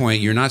that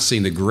point, you're not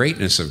seeing the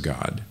greatness of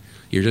God.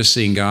 You're just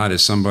seeing God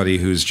as somebody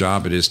whose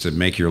job it is to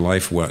make your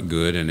life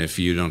good, and if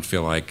you don't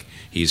feel like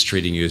he's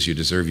treating you as you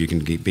deserve, you can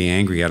be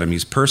angry at him.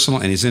 He's personal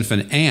and he's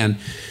infinite, and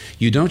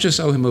you don't just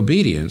owe him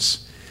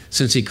obedience,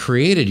 since he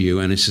created you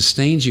and he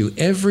sustains you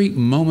every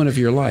moment of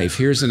your life.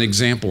 Here's an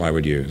example I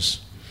would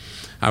use.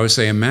 I would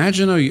say,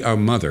 imagine a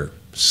mother,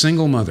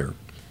 single mother,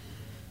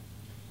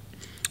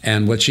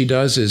 and what she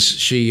does is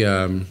she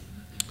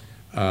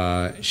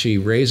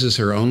raises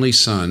her only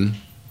son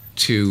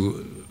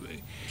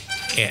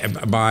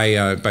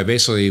by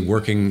basically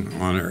working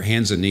on her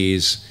hands and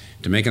knees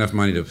to make enough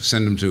money to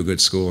send him to a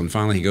good school. And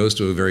finally, he goes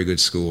to a very good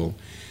school.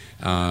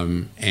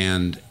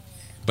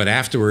 But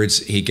afterwards,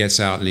 he gets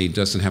out and he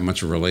doesn't have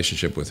much of a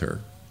relationship with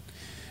her.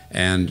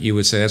 And you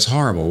would say, that's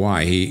horrible.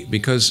 Why?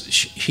 Because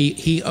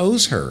he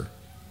owes her.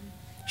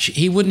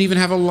 He wouldn't even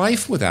have a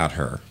life without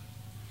her.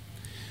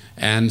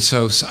 And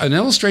so an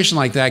illustration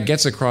like that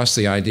gets across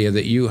the idea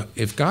that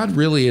if God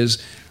really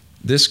is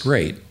this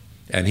great,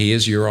 and he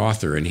is your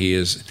author,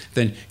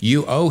 then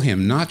you owe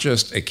him not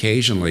just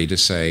occasionally to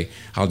say,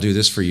 I'll do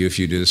this for you if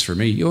you do this for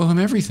me. You owe him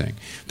everything.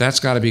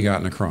 That's got to be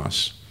gotten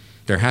across.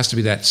 There has to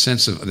be that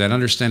sense of that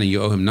understanding.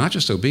 You owe him not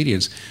just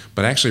obedience,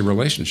 but actually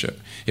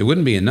relationship. It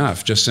wouldn't be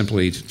enough just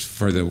simply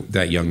for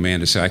that young man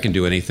to say, I can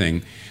do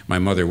anything my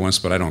mother wants,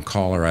 but I don't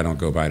call her, I don't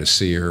go by to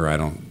see her, I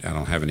don't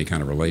have any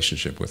kind of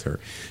relationship with her.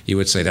 You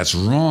would say, that's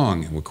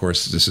wrong. And of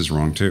course, this is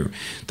wrong too.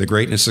 The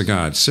greatness of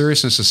God,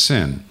 seriousness of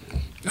sin.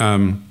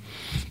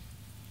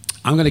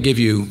 I'm going to give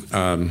you,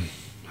 how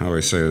do I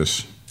say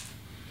this?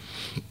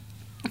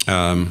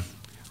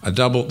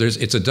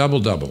 It's a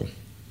double-double.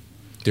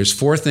 There's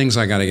 4 things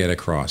I got to get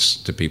across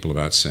to people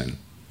about sin.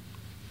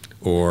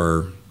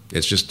 Or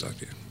it's just,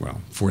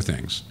 4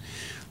 things.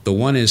 The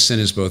one is sin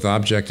is both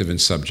objective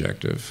and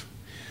subjective.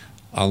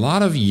 A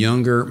lot of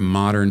younger,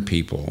 modern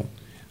people,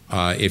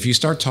 if you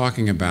start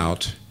talking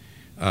about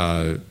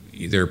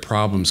their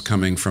problems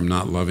coming from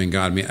not loving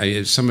God,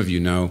 some of you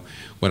know,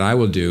 what I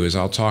will do is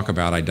I'll talk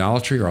about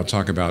idolatry, or I'll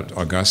talk about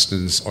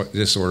Augustine's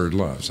disordered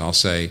loves. I'll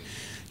say,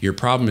 your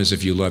problem is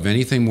if you love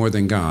anything more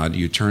than God,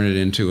 you turn it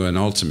into an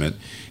ultimate,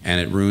 and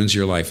it ruins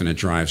your life and it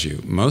drives you.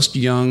 Most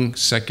young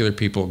secular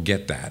people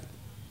get that.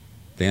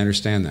 They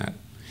understand that.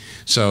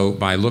 So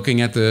by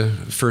looking at the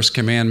first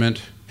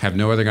commandment, have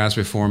no other gods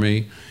before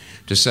me,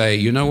 to say,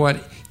 you know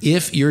what,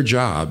 If your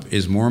job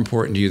is more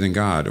important to you than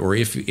God, or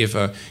if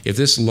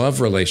this love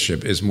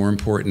relationship is more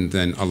important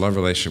than a love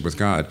relationship with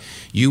God,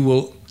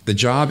 the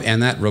job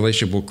and that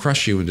relationship will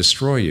crush you and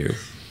destroy you.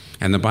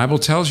 And the Bible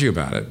tells you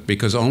about it,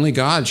 because only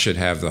God should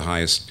have the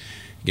highest,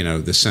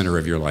 the center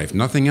of your life.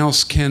 Nothing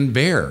else can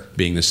bear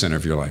being the center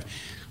of your life.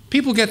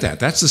 People get that.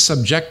 That's the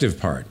subjective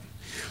part.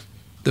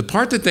 The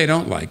part that they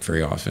don't like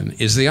very often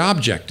is the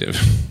objective,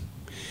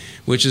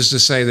 which is to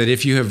say that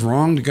if you have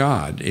wronged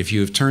God, if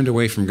you have turned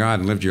away from God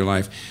and lived your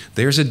life,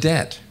 there's a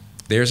debt,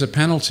 there's a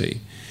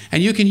penalty.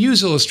 And you can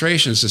use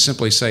illustrations to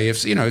simply say,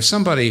 if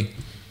somebody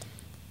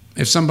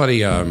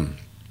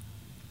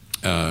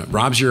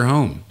robs your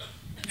home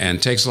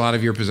and takes a lot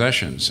of your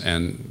possessions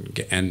and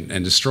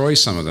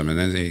destroys some of them, and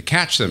then they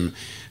catch them,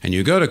 and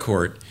you go to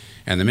court,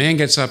 and the man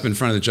gets up in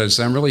front of the judge and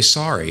says, "I'm really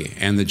sorry."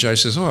 And the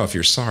judge says, "Oh, if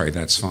you're sorry,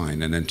 that's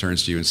fine." And then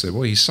turns to you and says,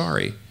 "Well, he's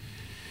sorry."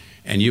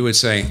 And you would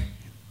say,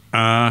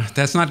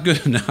 "That's not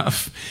good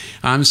enough.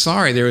 I'm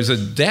sorry. There is a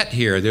debt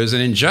here. There's an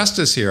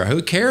injustice here.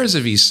 Who cares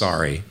if he's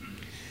sorry?"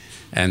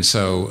 And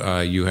so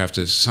you have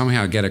to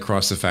somehow get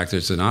across the fact that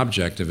it's an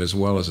objective as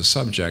well as a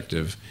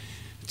subjective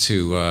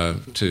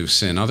to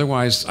sin.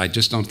 Otherwise, I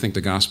just don't think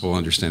the gospel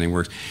understanding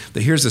works.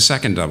 Here's the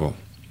second double.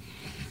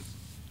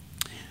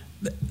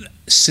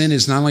 Sin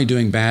is not only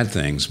doing bad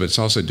things, but it's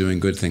also doing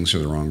good things for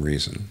the wrong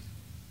reason.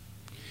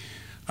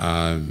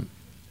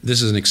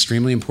 This is an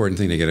extremely important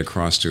thing to get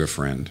across to a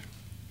friend.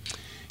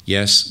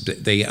 Yes,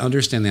 they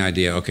understand the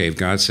idea, okay, if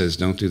God says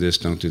don't do this,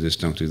 don't do this,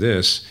 don't do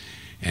this,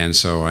 and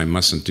so I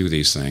mustn't do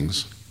these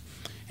things.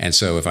 And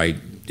so if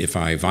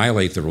I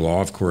violate the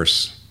law, of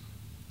course,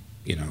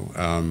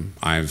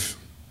 I've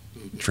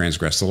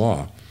transgressed the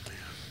law.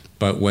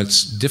 But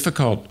what's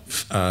difficult,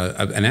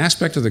 an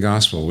aspect of the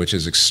gospel which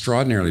is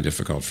extraordinarily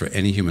difficult for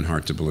any human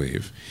heart to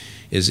believe,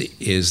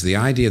 is the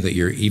idea that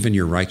even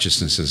your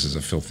righteousness is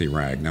a filthy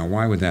rag. Now,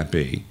 why would that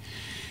be?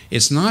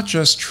 It's not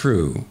just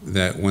true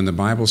that when the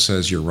Bible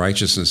says your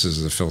righteousness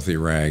is a filthy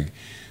rag,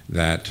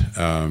 that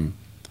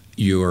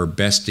your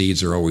best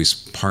deeds are always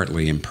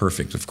partly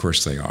imperfect. Of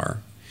course they are.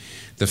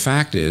 The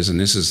fact is,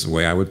 and this is the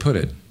way I would put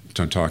it,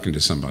 talking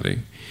to somebody,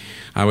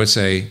 I would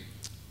say,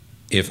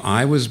 if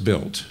I was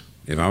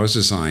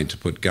designed to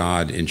put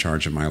God in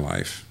charge of my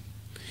life,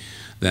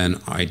 then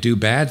I do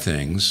bad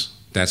things.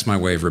 That's my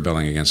way of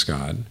rebelling against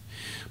God.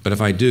 But if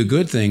I do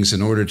good things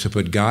in order to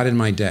put God in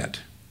my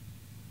debt,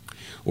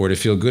 or to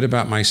feel good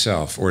about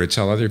myself, or to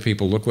tell other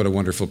people, look what a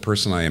wonderful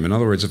person I am. In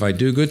other words, if I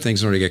do good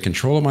things in order to get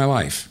control of my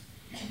life,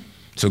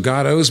 so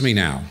God owes me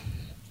now.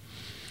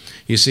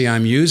 You see,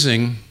 I'm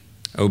using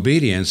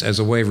obedience as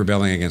a way of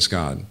rebelling against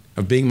God,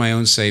 of being my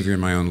own Savior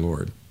and my own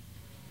Lord.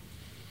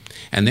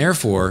 And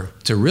therefore,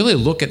 to really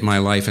look at my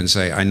life and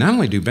say, I not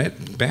only do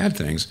bad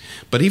things,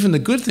 but even the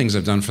good things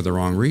I've done for the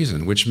wrong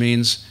reason, which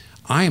means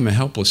I am a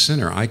helpless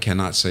sinner. I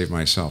cannot save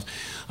myself.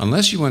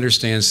 Unless you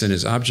understand sin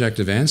is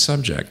objective and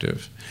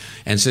subjective,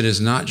 and sin is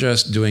not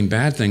just doing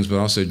bad things, but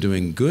also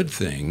doing good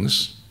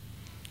things,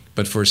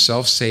 but for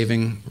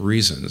self-saving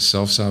reasons,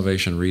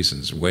 self-salvation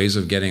reasons, ways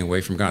of getting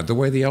away from God, the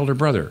way the elder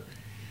brother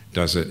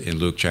does it in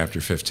Luke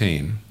chapter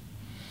 15.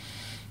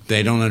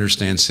 They don't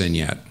understand sin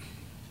yet.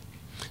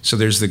 So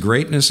there's the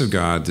greatness of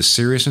God, the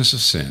seriousness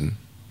of sin,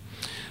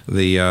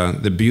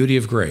 the beauty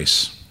of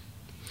grace.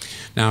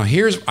 Now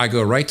I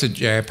go right to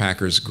J.I.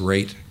 Packer's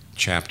great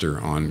chapter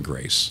on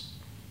grace.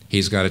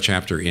 He's got a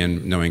chapter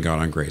in Knowing God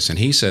on Grace, and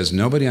he says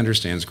nobody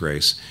understands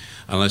grace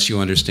unless you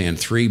understand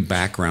three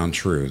background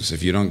truths.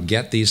 If you don't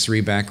get these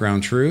three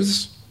background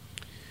truths,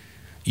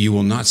 you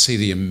will not see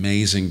the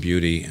amazing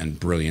beauty and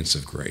brilliance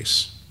of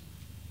grace.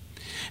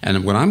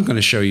 And what I'm going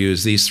to show you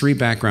is these three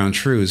background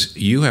truths.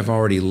 You have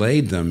already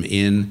laid them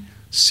in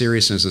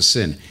seriousness of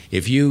sin.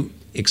 If you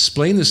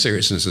explain the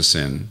seriousness of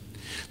sin,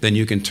 then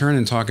you can turn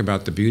and talk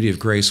about the beauty of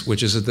grace,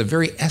 which is at the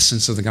very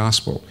essence of the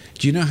gospel.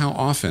 Do you know how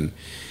often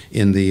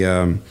in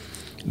the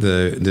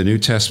New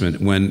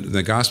Testament, when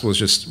the gospel is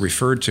just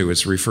referred to,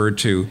 it's referred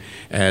to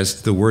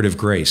as the word of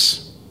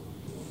grace?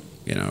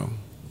 At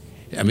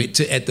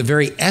the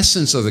very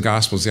essence of the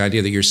gospel is the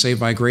idea that you're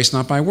saved by grace,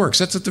 not by works.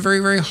 That's at the very,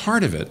 very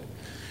heart of it.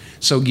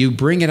 So you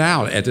bring it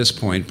out at this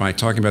point by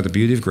talking about the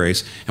beauty of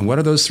grace. And what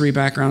are those three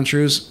background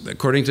truths?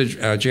 According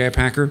to J.I.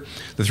 Packer,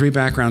 the three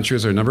background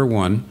truths are, number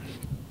one,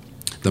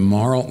 the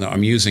moral, no,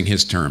 I'm using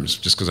his terms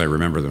just because I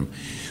remember them,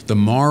 the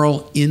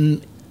moral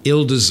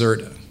ill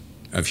desert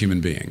of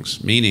human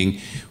beings, meaning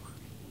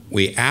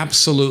we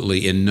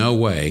absolutely in no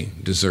way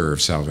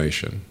deserve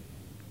salvation.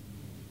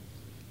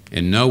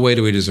 In no way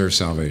do we deserve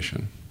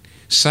salvation.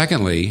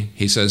 Secondly,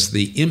 he says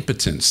the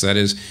impotence, that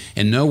is,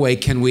 in no way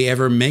can we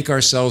ever make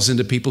ourselves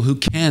into people who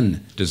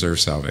can deserve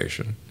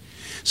salvation.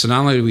 So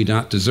not only do we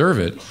not deserve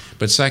it,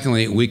 but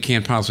secondly, we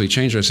can't possibly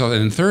change ourselves.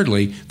 And then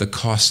thirdly, the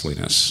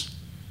costliness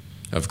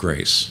of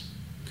grace.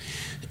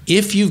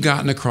 If you've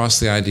gotten across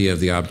the idea of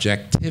the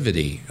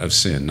objectivity of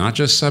sin, not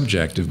just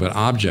subjective, but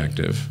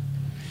objective,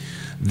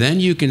 then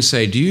you can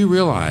say, do you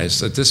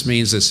realize that this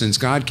means that since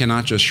God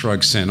cannot just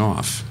shrug sin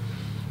off,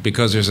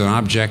 because there's an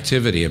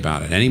objectivity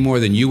about it, any more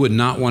than you would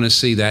not want to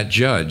see that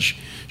judge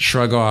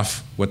shrug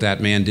off what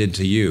that man did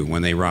to you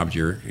when they robbed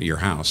your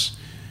house.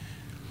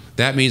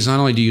 That means not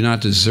only do you not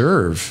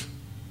deserve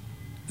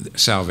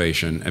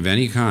salvation of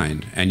any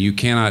kind, and you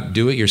cannot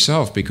do it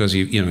yourself because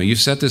you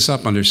set this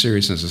up under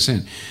seriousness of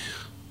sin,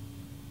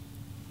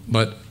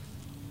 but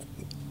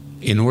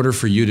in order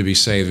for you to be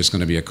saved, it's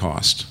going to be a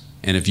cost.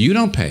 And if you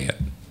don't pay it,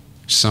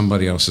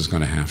 somebody else is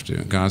going to have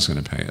to. God's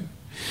going to pay it.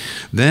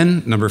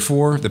 Then, number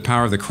 4, the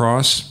power of the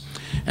cross.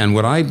 And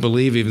what I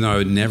believe, even though I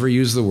would never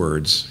use the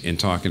words in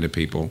talking to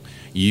people,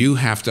 you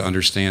have to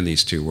understand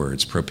these 2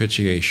 words,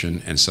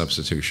 propitiation and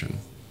substitution.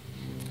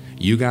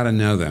 You got to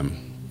know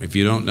them. If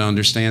you don't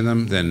understand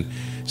them, then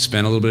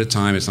spend a little bit of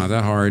time. It's not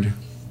that hard.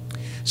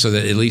 So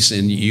that at least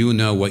you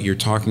know what you're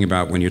talking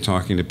about when you're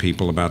talking to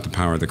people about the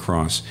power of the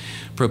cross.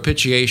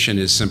 Propitiation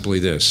is simply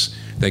this,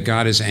 that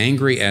God is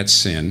angry at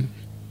sin.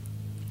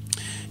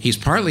 He's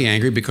partly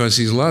angry because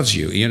he loves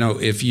you. You know,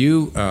 if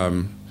you,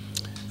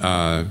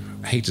 I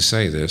hate to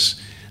say this,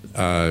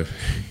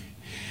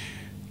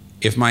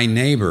 if my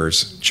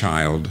neighbor's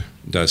child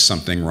does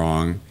something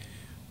wrong,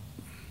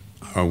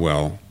 oh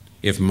well.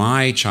 If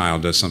my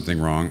child does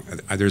something wrong,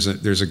 there's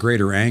a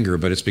greater anger,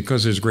 but it's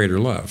because there's greater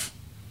love.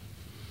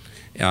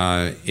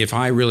 If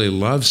I really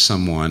love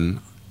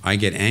someone, I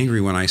get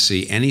angry when I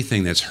see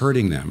anything that's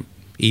hurting them,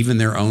 even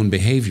their own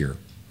behavior.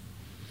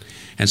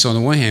 And so on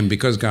the one hand,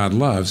 because God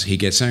loves, he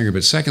gets angry.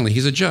 But secondly,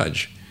 he's a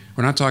judge.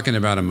 We're not talking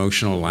about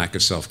emotional lack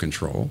of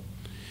self-control.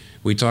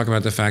 We talk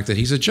about the fact that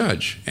he's a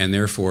judge, and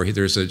therefore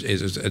there's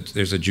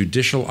a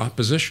judicial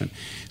opposition.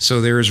 So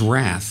there is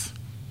wrath.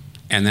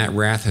 And that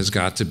wrath has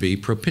got to be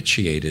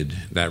propitiated.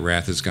 That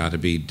wrath has got to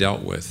be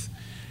dealt with.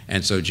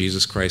 And so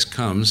Jesus Christ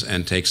comes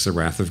and takes the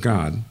wrath of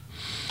God.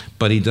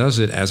 But he does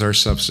it as our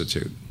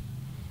substitute.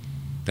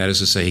 That is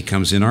to say, he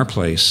comes in our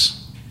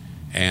place,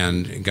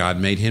 and God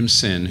made him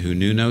sin who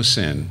knew no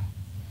sin,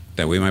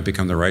 that we might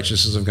become the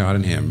righteousness of God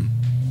in him.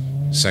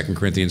 2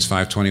 Corinthians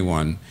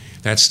 5:21.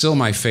 That's still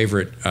my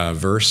favorite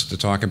verse to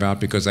talk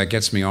about, because that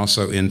gets me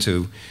also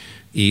into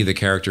the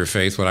character of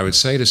faith. What I would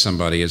say to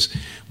somebody is,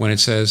 when it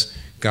says,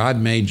 God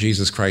made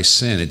Jesus Christ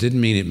sin, it didn't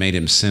mean it made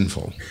him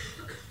sinful.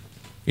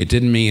 It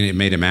didn't mean it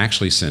made him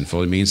actually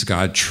sinful. It means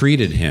God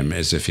treated him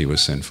as if he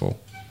was sinful.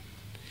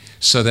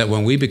 So that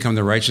when we become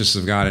the righteousness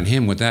of God in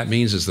him, what that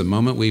means is the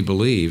moment we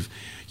believe,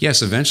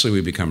 yes, eventually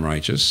we become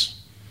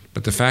righteous,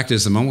 but the fact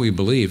is the moment we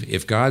believe,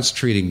 if God's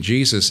treating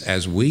Jesus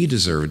as we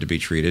deserve to be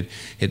treated,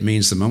 it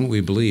means the moment we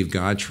believe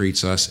God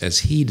treats us as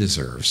he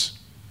deserves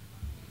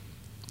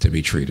to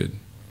be treated.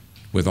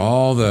 With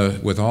all the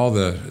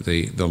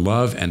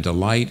love and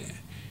delight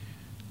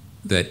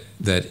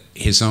that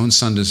his own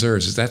son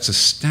deserves. That's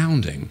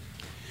astounding.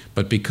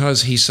 But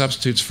because he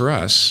substitutes for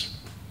us,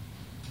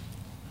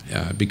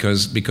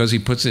 because he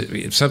puts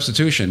it,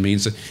 substitution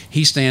means that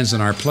he stands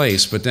in our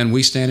place, but then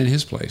we stand in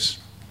his place.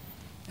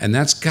 And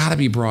that's got to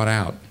be brought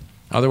out.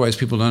 Otherwise,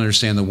 people don't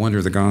understand the wonder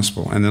of the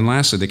gospel. And then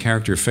lastly, the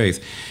character of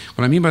faith.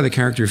 What I mean by the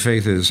character of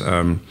faith is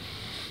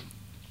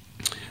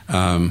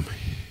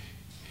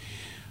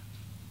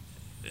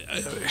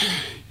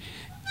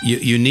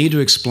you need to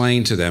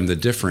explain to them the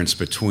difference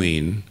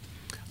between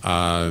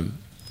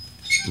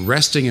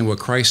resting in what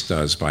Christ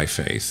does by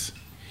faith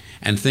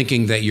and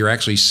thinking that you're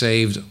actually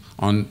saved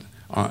on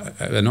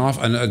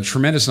a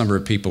tremendous number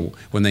of people,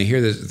 when they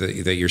hear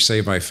that you're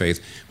saved by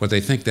faith, what they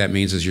think that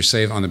means is you're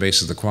saved on the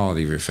basis of the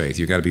quality of your faith.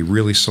 You've got to be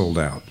really sold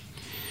out.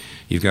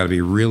 You've got to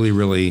be really,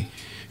 really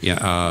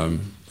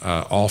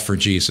all for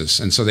Jesus.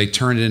 And so they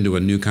turn it into a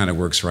new kind of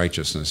works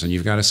righteousness. And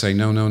you've got to say,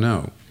 no, no,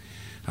 no.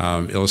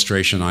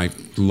 Illustration I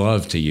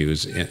love to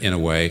use in a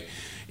way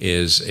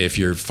is if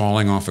you're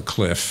falling off a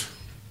cliff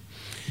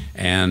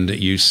and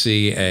you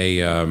see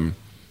a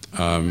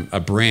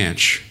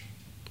branch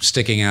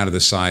sticking out of the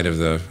side of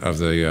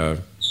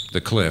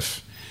the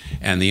cliff,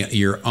 and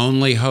your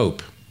only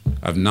hope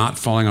of not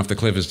falling off the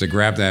cliff is to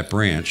grab that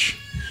branch.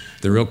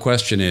 The real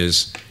question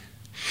is,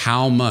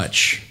 how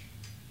much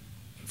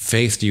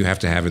faith do you have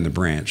to have in the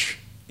branch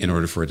in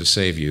order for it to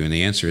save you? And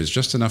the answer is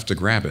just enough to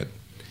grab it.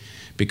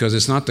 Because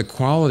it's not the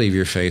quality of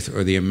your faith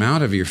or the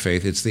amount of your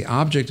faith, it's the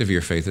object of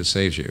your faith that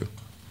saves you.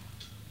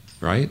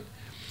 Right?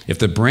 If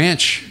the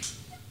branch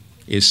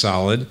is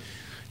solid,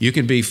 you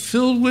can be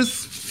filled with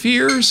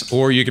fears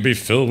or you can be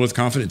filled with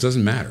confidence. It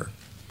doesn't matter.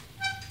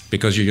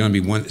 Because you're going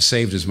to be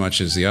saved as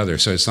much as the other.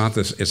 So it's not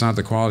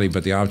the quality,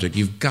 but the object.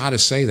 You've got to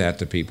say that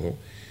to people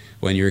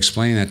when you're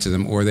explaining that to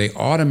them, or they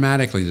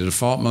automatically, the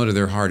default mode of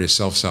their heart is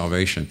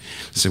self-salvation.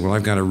 They say, well,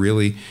 I've got to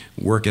really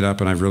work it up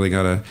and I've really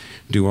got to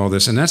do all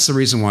this. And that's the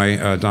reason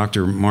why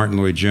Dr. Martin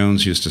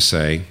Lloyd-Jones used to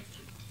say,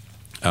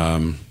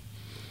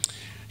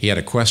 he had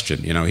a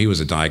question. You know, he was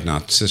a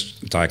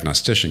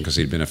diagnostician because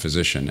he'd been a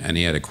physician, and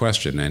he had a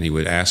question, and he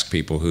would ask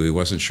people who he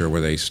wasn't sure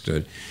where they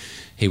stood.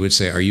 He would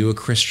say, are you a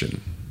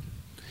Christian?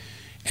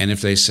 And if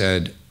they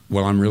said,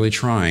 well, I'm really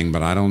trying,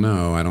 but I don't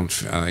know.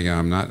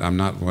 I'm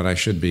not what I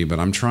should be, but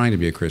I'm trying to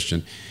be a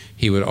Christian.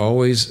 He would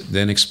always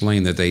then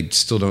explain that they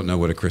still don't know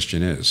what a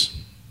Christian is.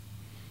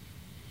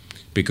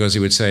 Because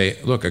he would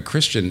say, look, a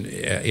Christian,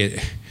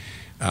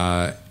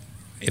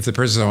 if the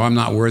person says, oh, I'm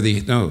not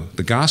worthy, no,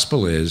 the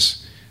gospel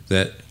is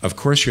that, of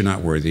course, you're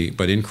not worthy,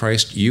 but in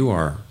Christ you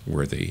are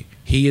worthy.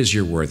 He is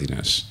your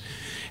worthiness.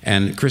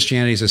 And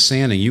Christianity is a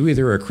standing. You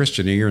either are a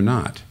Christian or you're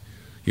not.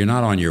 You're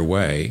not on your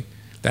way.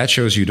 That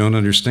shows you don't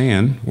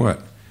understand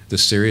what? The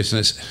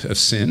seriousness of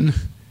sin.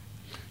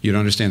 You don't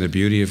understand the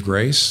beauty of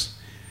grace.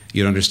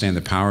 You don't understand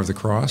the power of the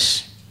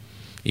cross.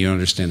 You don't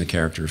understand the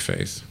character of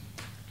faith.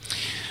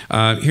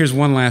 Here's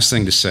one last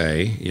thing to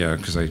say,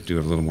 because I do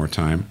have a little more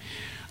time.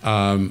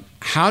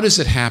 How does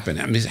it happen?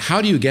 I mean,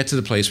 how do you get to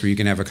the place where you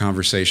can have a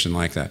conversation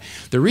like that?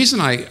 The reason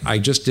I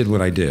just did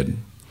what I did,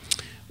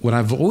 what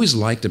I've always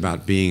liked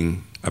about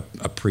being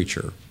a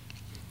preacher,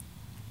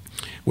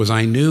 was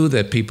I knew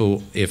that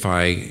people, if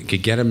I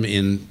could get them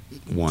in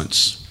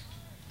once,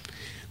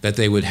 that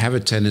they would have a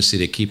tendency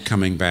to keep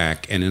coming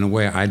back, and in a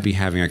way I'd be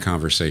having a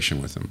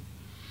conversation with them.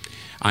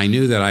 I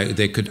knew that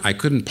I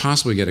couldn't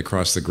possibly get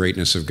across the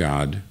greatness of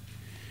God,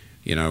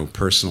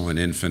 personal and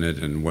infinite,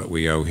 and what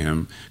we owe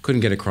him.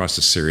 Couldn't get across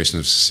the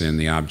seriousness of sin,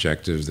 the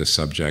objective, the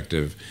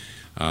subjective.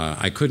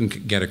 I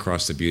couldn't get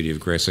across the beauty of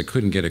grace. I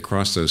couldn't get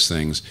across those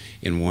things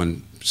in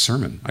one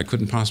sermon. I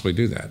couldn't possibly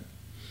do that.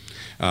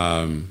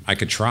 I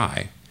could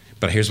try,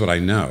 but here's what I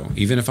know.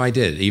 Even if I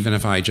did, even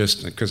if I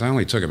just, because I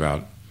only took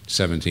about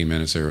 17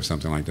 minutes there or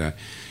something like that,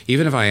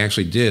 even if I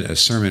actually did a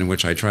sermon in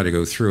which I try to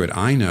go through it,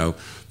 I know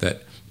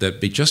that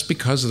just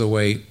because of the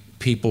way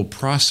people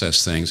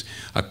process things,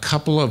 a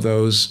couple of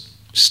those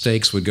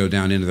stakes would go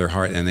down into their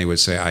heart, and they would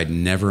say, I'd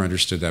never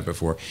understood that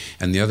before.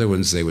 And the other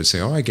ones, they would say,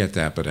 oh, I get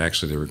that, but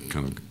actually they were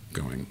kind of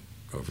going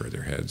over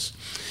their heads.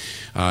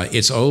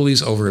 It's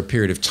always over a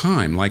period of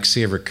time, like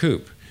Sierra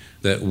Coupe,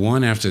 that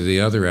one after the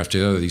other,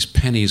 these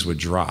pennies would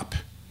drop.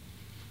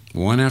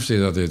 One after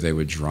the other, they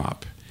would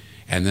drop.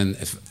 And then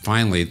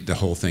finally, the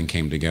whole thing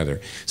came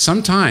together.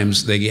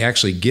 Sometimes they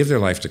actually give their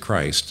life to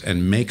Christ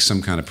and make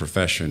some kind of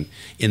profession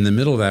in the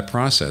middle of that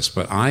process.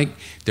 But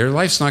their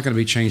life's not going to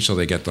be changed till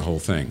they get the whole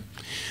thing.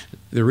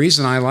 The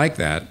reason I like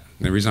that,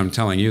 the reason I'm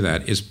telling you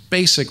that, is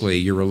basically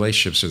your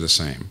relationships are the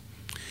same.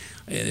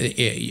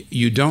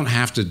 You don't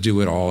have to do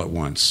it all at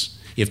once.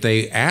 If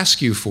they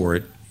ask you for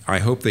it, I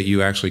hope that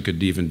you actually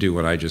could even do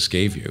what I just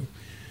gave you,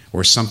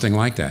 or something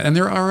like that. And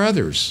there are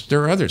others.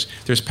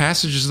 There's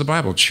passages of the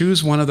Bible.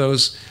 Choose one of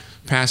those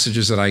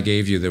passages that I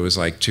gave you that was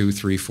like 2,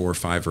 3, 4,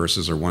 5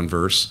 verses or one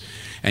verse,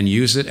 and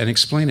use it and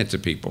explain it to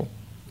people.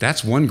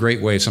 That's one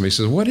great way. If somebody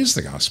says, what is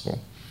the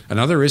gospel?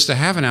 Another is to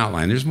have an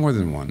outline. There's more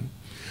than one.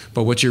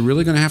 But what you're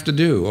really going to have to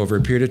do over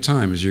a period of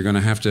time is you're going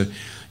to have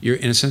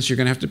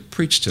to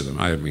preach to them.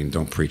 I mean,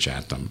 don't preach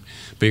at them.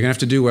 But you're going to have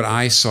to do what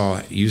I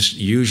saw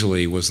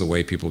usually was the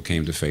way people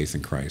came to faith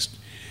in Christ,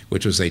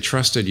 which was they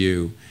trusted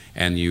you,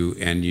 and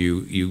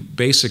you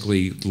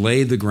basically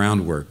laid the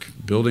groundwork,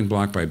 building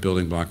block by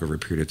building block over a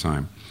period of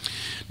time.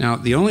 Now,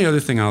 the only other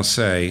thing I'll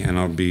say,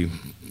 and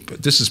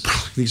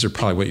these are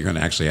probably what you're going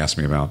to actually ask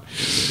me about.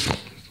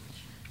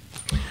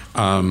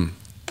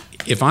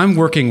 If I'm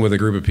working with a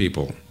group of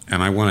people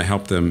and I want to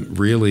help them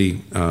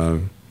really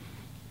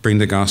bring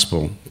the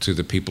gospel to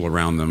the people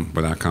around them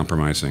without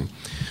compromising,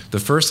 the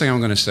first thing I'm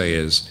going to say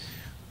is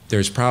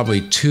there's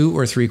probably 2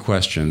 or 3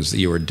 questions that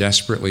you are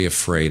desperately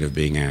afraid of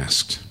being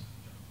asked.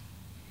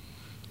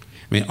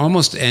 I mean,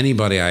 almost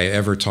anybody I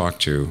ever talk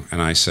to,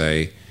 and I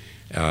say,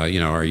 are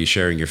you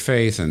sharing your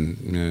faith?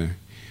 And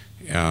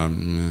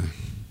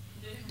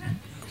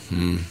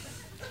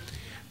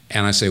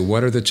and I say,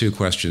 what are the 2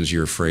 questions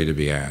you're afraid to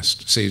be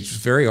asked? See,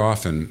 very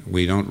often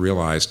we don't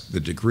realize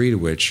the degree to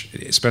which,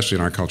 especially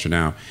in our culture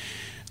now,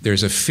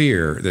 there's a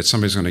fear that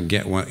somebody's going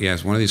to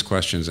ask one of these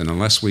questions, and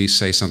unless we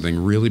say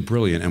something really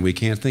brilliant, and we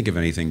can't think of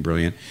anything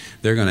brilliant,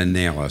 they're going to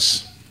nail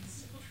us.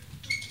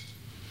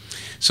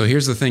 So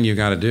here's the thing you've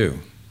got to do.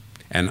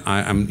 And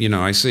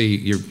I see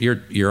you're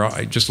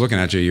just looking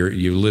at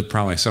you live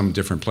probably some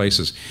different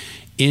places.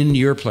 In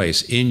your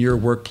place, in your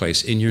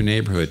workplace, in your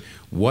neighborhood,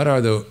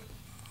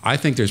 I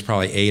think there's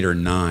probably 8 or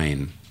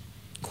 9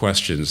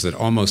 questions that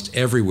almost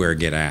everywhere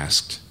get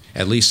asked,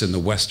 at least in the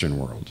Western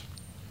world.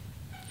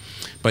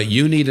 But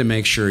you need to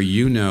make sure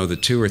you know the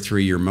 2 or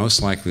 3 you're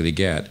most likely to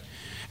get.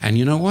 And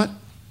you know what?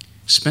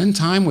 Spend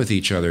time with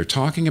each other,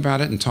 talking about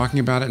it and talking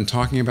about it and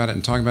talking about it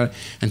and talking about it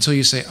until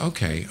you say,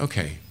 okay.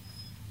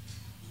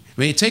 I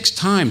mean, it takes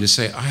time to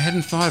say, I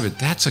hadn't thought of it.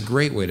 That's a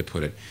great way to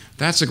put it.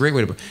 That's a great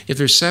way to put it. If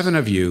there's 7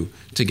 of you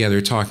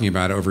together talking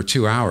about it over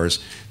 2 hours,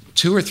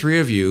 2 or 3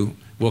 of you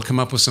will come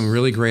up with some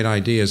really great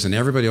ideas, and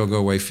everybody will go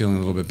away feeling a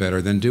little bit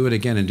better. Then do it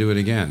again and do it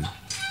again.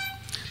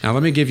 Now,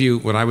 let me give you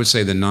what I would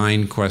say the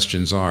 9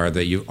 questions are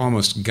that you've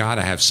almost got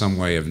to have some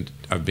way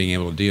of being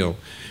able to deal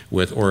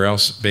with, or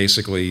else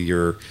basically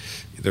you're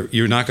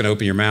not going to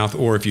open your mouth,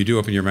 or if you do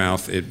open your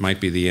mouth, it might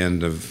be the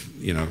end of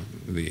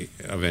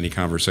any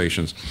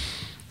conversations.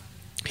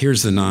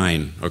 Here's the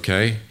 9,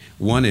 okay?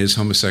 1 is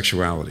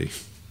homosexuality.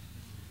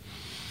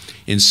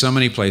 In so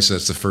many places,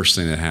 that's the first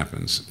thing that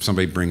happens.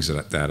 Somebody brings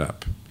that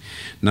up.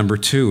 Number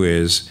 2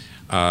 is,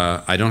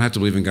 I don't have to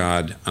believe in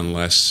God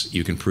unless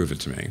you can prove it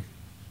to me.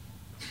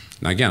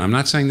 Now, again, I'm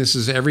not saying this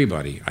is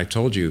everybody. I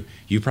told you,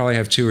 you probably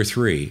have 2 or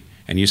 3,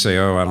 And you say,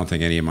 oh, I don't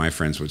think any of my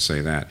friends would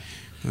say that.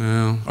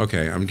 Well,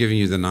 okay, I'm giving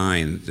you the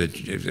 9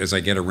 that as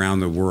I get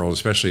around the world,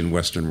 especially in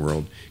Western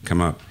world,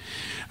 come up.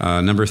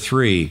 Number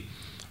 3,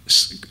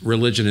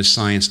 religion is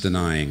science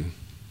denying.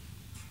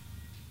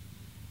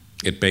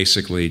 It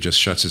basically just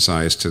shuts its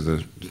eyes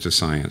to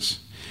science.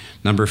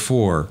 Number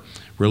 4,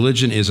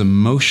 religion is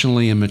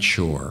emotionally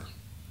immature.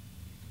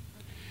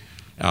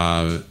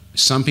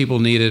 Some people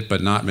need it,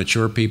 but not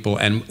mature people,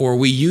 or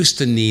we used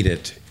to need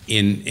it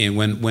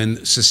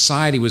when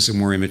society was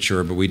more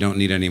immature, but we don't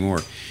need it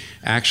anymore.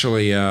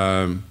 Actually,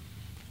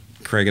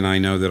 Craig and I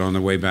know that on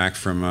the way back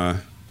from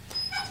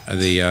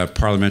the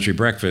parliamentary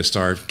breakfast,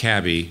 our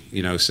cabbie,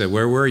 said,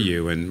 "Where were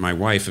you?" And my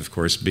wife, of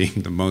course,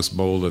 being the most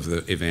bold of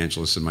the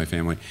evangelists in my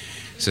family,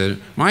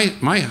 said,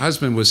 "My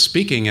husband was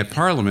speaking at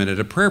Parliament at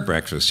a prayer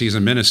breakfast. He's a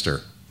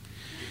minister."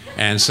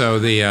 And so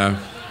the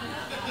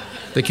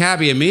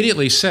cabbie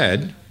immediately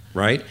said,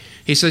 right?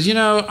 He says,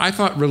 I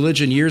thought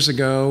religion years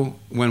ago,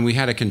 when we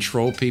had to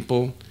control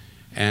people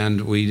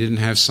and we didn't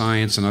have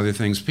science and other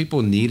things,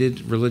 people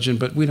needed religion,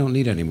 but we don't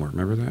need it anymore.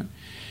 Remember that?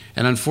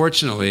 And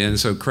unfortunately, and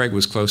so Craig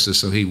was closest,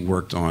 so he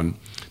worked on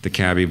the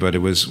cabbie, but it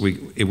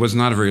was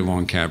not a very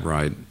long cab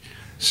ride,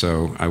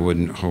 so I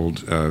wouldn't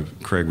hold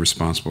Craig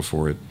responsible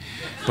for it.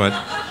 But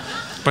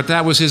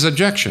that was his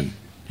objection.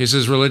 He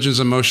says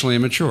religion's emotionally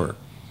immature.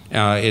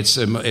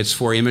 It's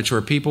for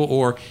immature people,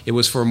 or it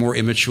was for a more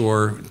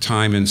immature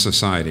time in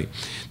society.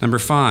 Number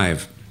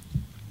 5,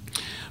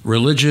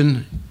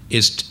 religion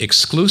is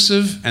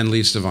exclusive and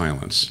leads to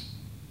violence.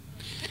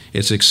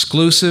 It's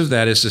exclusive,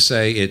 that is to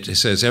say, it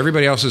says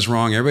everybody else is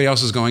wrong, everybody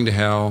else is going to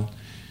hell,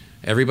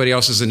 everybody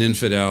else is an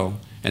infidel,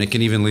 and it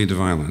can even lead to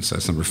violence.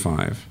 That's number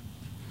 5.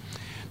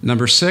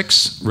 Number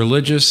 6,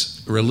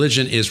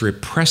 religion is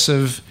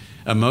repressive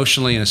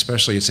emotionally, and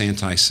especially it's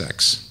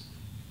anti-sex.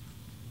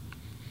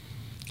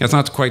 That's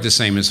not quite the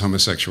same as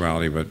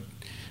homosexuality, but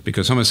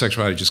because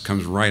homosexuality just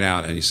comes right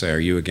out and you say, are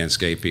you against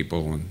gay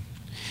people? And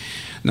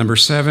number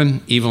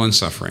 7, evil and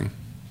suffering.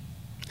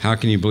 How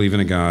can you believe in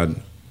a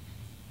God,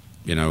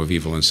 of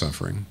evil and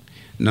suffering?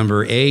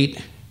 Number 8,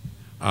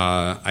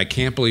 I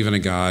can't believe in a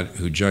God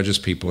who judges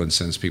people and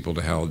sends people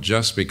to hell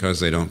just because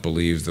they don't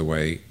believe the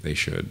way they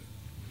should.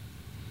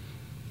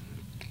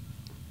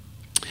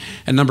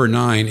 And number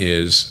 9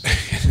 is,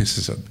 this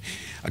is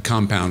a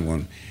compound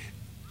one,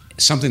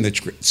 something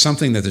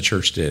that the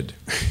church did.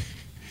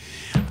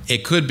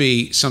 It could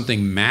be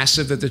something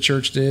massive that the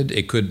church did.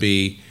 It could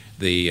be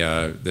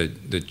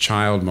the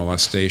child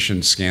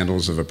molestation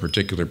scandals of a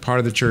particular part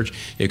of the church.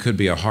 It could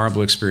be a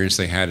horrible experience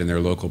they had in their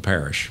local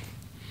parish,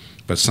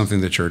 but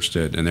something the church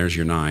did, and there's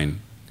your 9.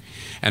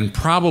 And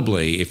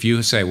probably if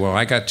you say, well,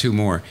 I got 2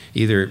 more,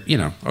 either,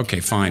 okay,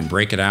 fine,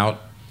 break it out.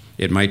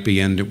 It might be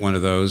in one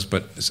of those,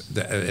 but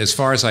as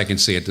far as I can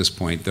see at this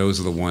point, those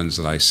are the ones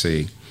that I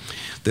see.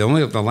 The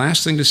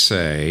last thing to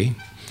say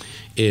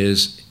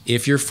is,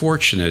 if you're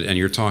fortunate and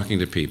you're talking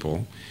to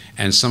people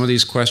and some of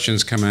these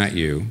questions come at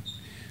you,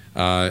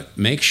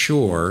 make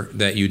sure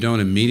that you don't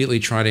immediately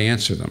try to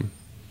answer them,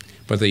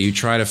 but that you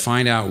try to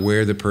find out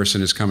where the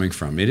person is coming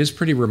from. It is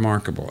pretty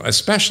remarkable,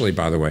 especially,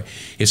 by the way,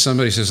 if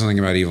somebody says something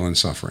about evil and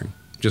suffering,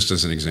 just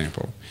as an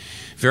example.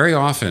 Very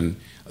often,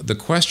 the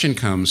question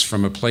comes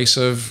from a place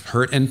of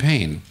hurt and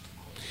pain.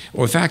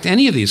 Well, in fact,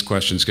 any of these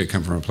questions could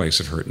come from a place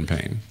of hurt and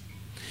pain.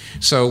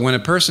 So when a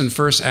person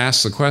first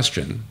asks the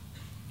question,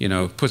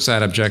 puts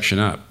that objection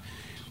up,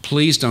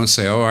 please don't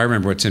say, oh, I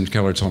remember what Tim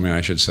Keller told me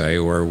I should say,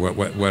 or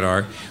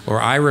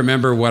or I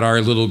remember what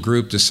our little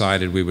group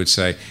decided we would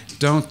say.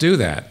 Don't do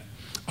that.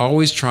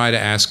 Always try to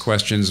ask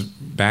questions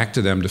back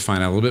to them to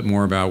find out a little bit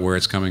more about where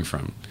it's coming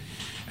from.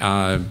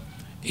 A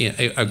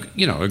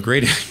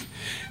great,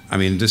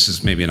 this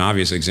is maybe an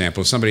obvious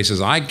example. If somebody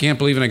says, I can't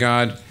believe in a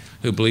God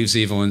who believes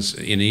evil and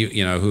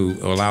who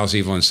allows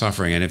evil and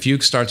suffering. And if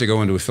you start to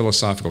go into a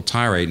philosophical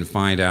tirade and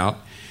find out,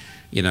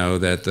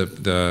 that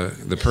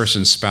the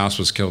person's spouse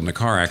was killed in a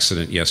car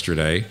accident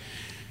yesterday,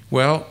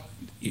 well,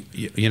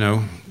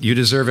 you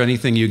deserve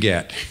anything you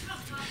get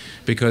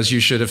because you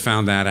should have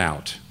found that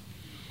out.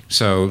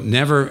 So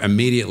never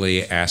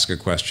immediately ask a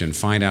question.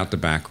 Find out the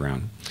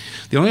background.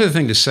 The only other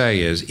thing to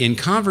say is, in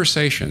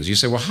conversations, you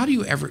say, well, how do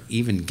you ever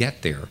even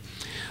get there?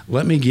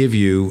 Let me give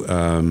you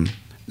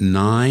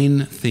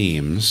 9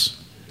 themes.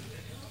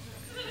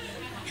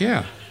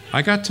 Yeah,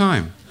 I got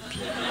time.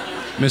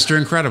 Mr.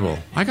 Incredible,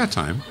 I got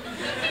time.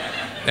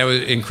 That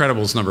was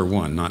Incredible's number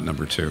 1, not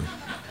number 2.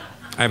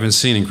 I haven't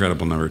seen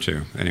Incredible number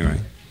 2. Anyway,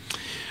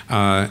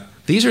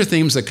 these are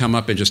themes that come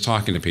up in just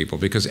talking to people,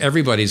 because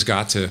everybody's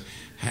got to.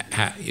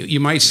 You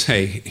might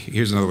say,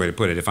 here's another way to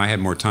put it. If I had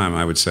more time,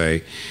 I would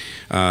say,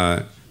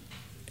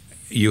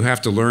 you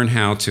have to learn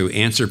how to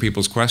answer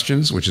people's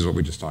questions, which is what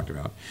we just talked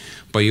about.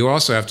 But you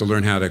also have to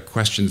learn how to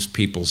question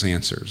people's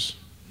answers.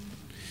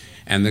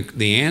 And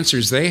the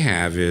answers they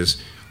have is,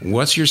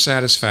 what's your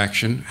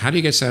satisfaction? How do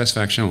you get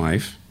satisfaction in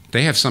life?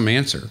 They have some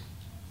answer.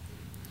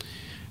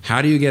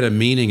 How do you get a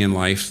meaning in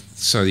life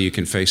so that you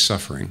can face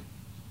suffering?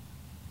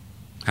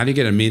 How do you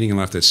get a meaning in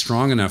life that's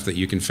strong enough that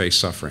you can face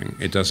suffering?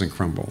 It doesn't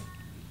crumble.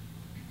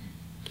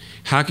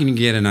 How can you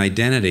get an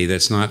identity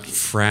that's not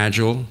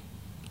fragile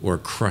or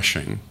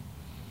crushing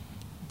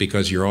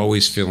because you're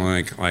always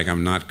feeling like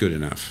I'm not good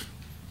enough?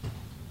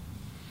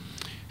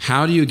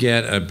 How do you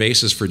get a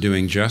basis for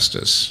doing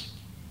justice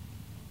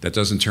that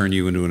doesn't turn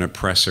you into an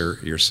oppressor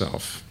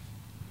yourself?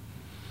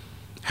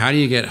 How do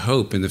you get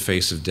hope in the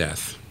face of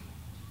death?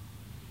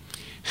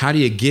 How do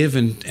you give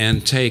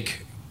and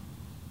take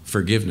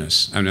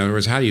forgiveness? In other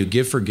words, how do you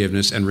give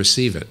forgiveness and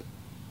receive it?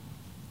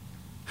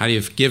 How do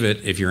you give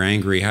it if you're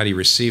angry? How do you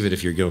receive it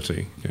if you're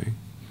guilty? Okay.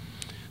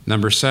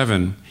 Number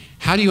 7,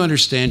 how do you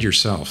understand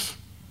yourself?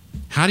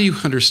 How do you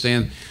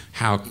understand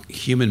how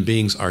human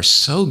beings are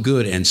so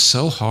good and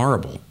so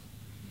horrible?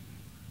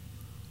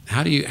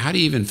 How do you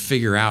even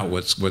figure out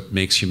what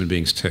makes human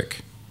beings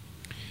tick?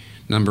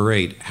 Number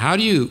 8, how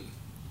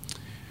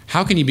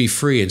can you be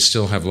free and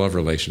still have love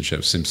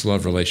relationships, since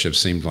love relationships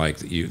seem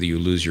like you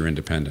lose your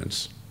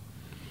independence?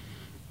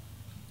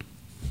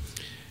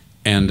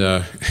 And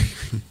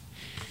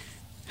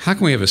how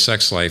can we have a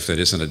sex life that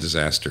isn't a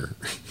disaster?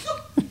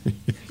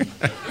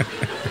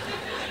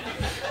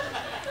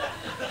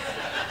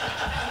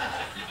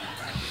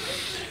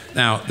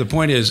 Now, the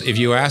point is, if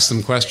you ask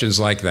them questions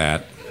like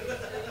that,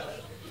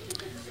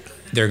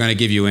 they're going to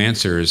give you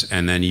answers,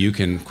 and then you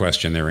can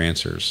question their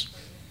answers.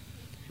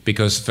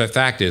 Because the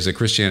fact is that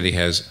Christianity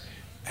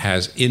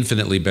has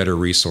infinitely better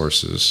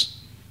resources,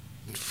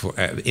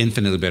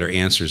 infinitely better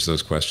answers to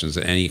those questions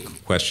than any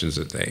questions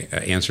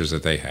answers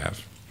that they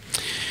have.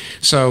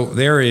 So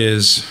there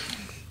is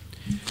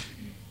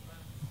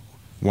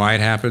why it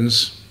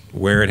happens,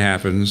 where it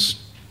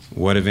happens,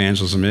 what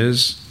evangelism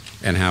is,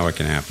 and how it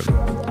can happen.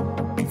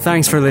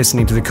 Thanks for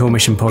listening to the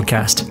Co-Mission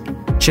Podcast.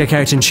 Check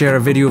out and share a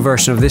video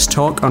version of this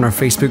talk on our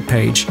Facebook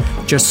page.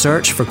 Just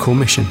search for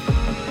Co-Mission.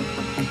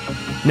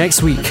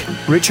 Next week,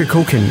 Richard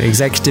Coken,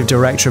 Executive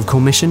Director of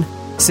Co-Mission,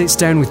 sits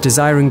down with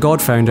Desiring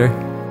God founder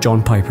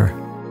John Piper.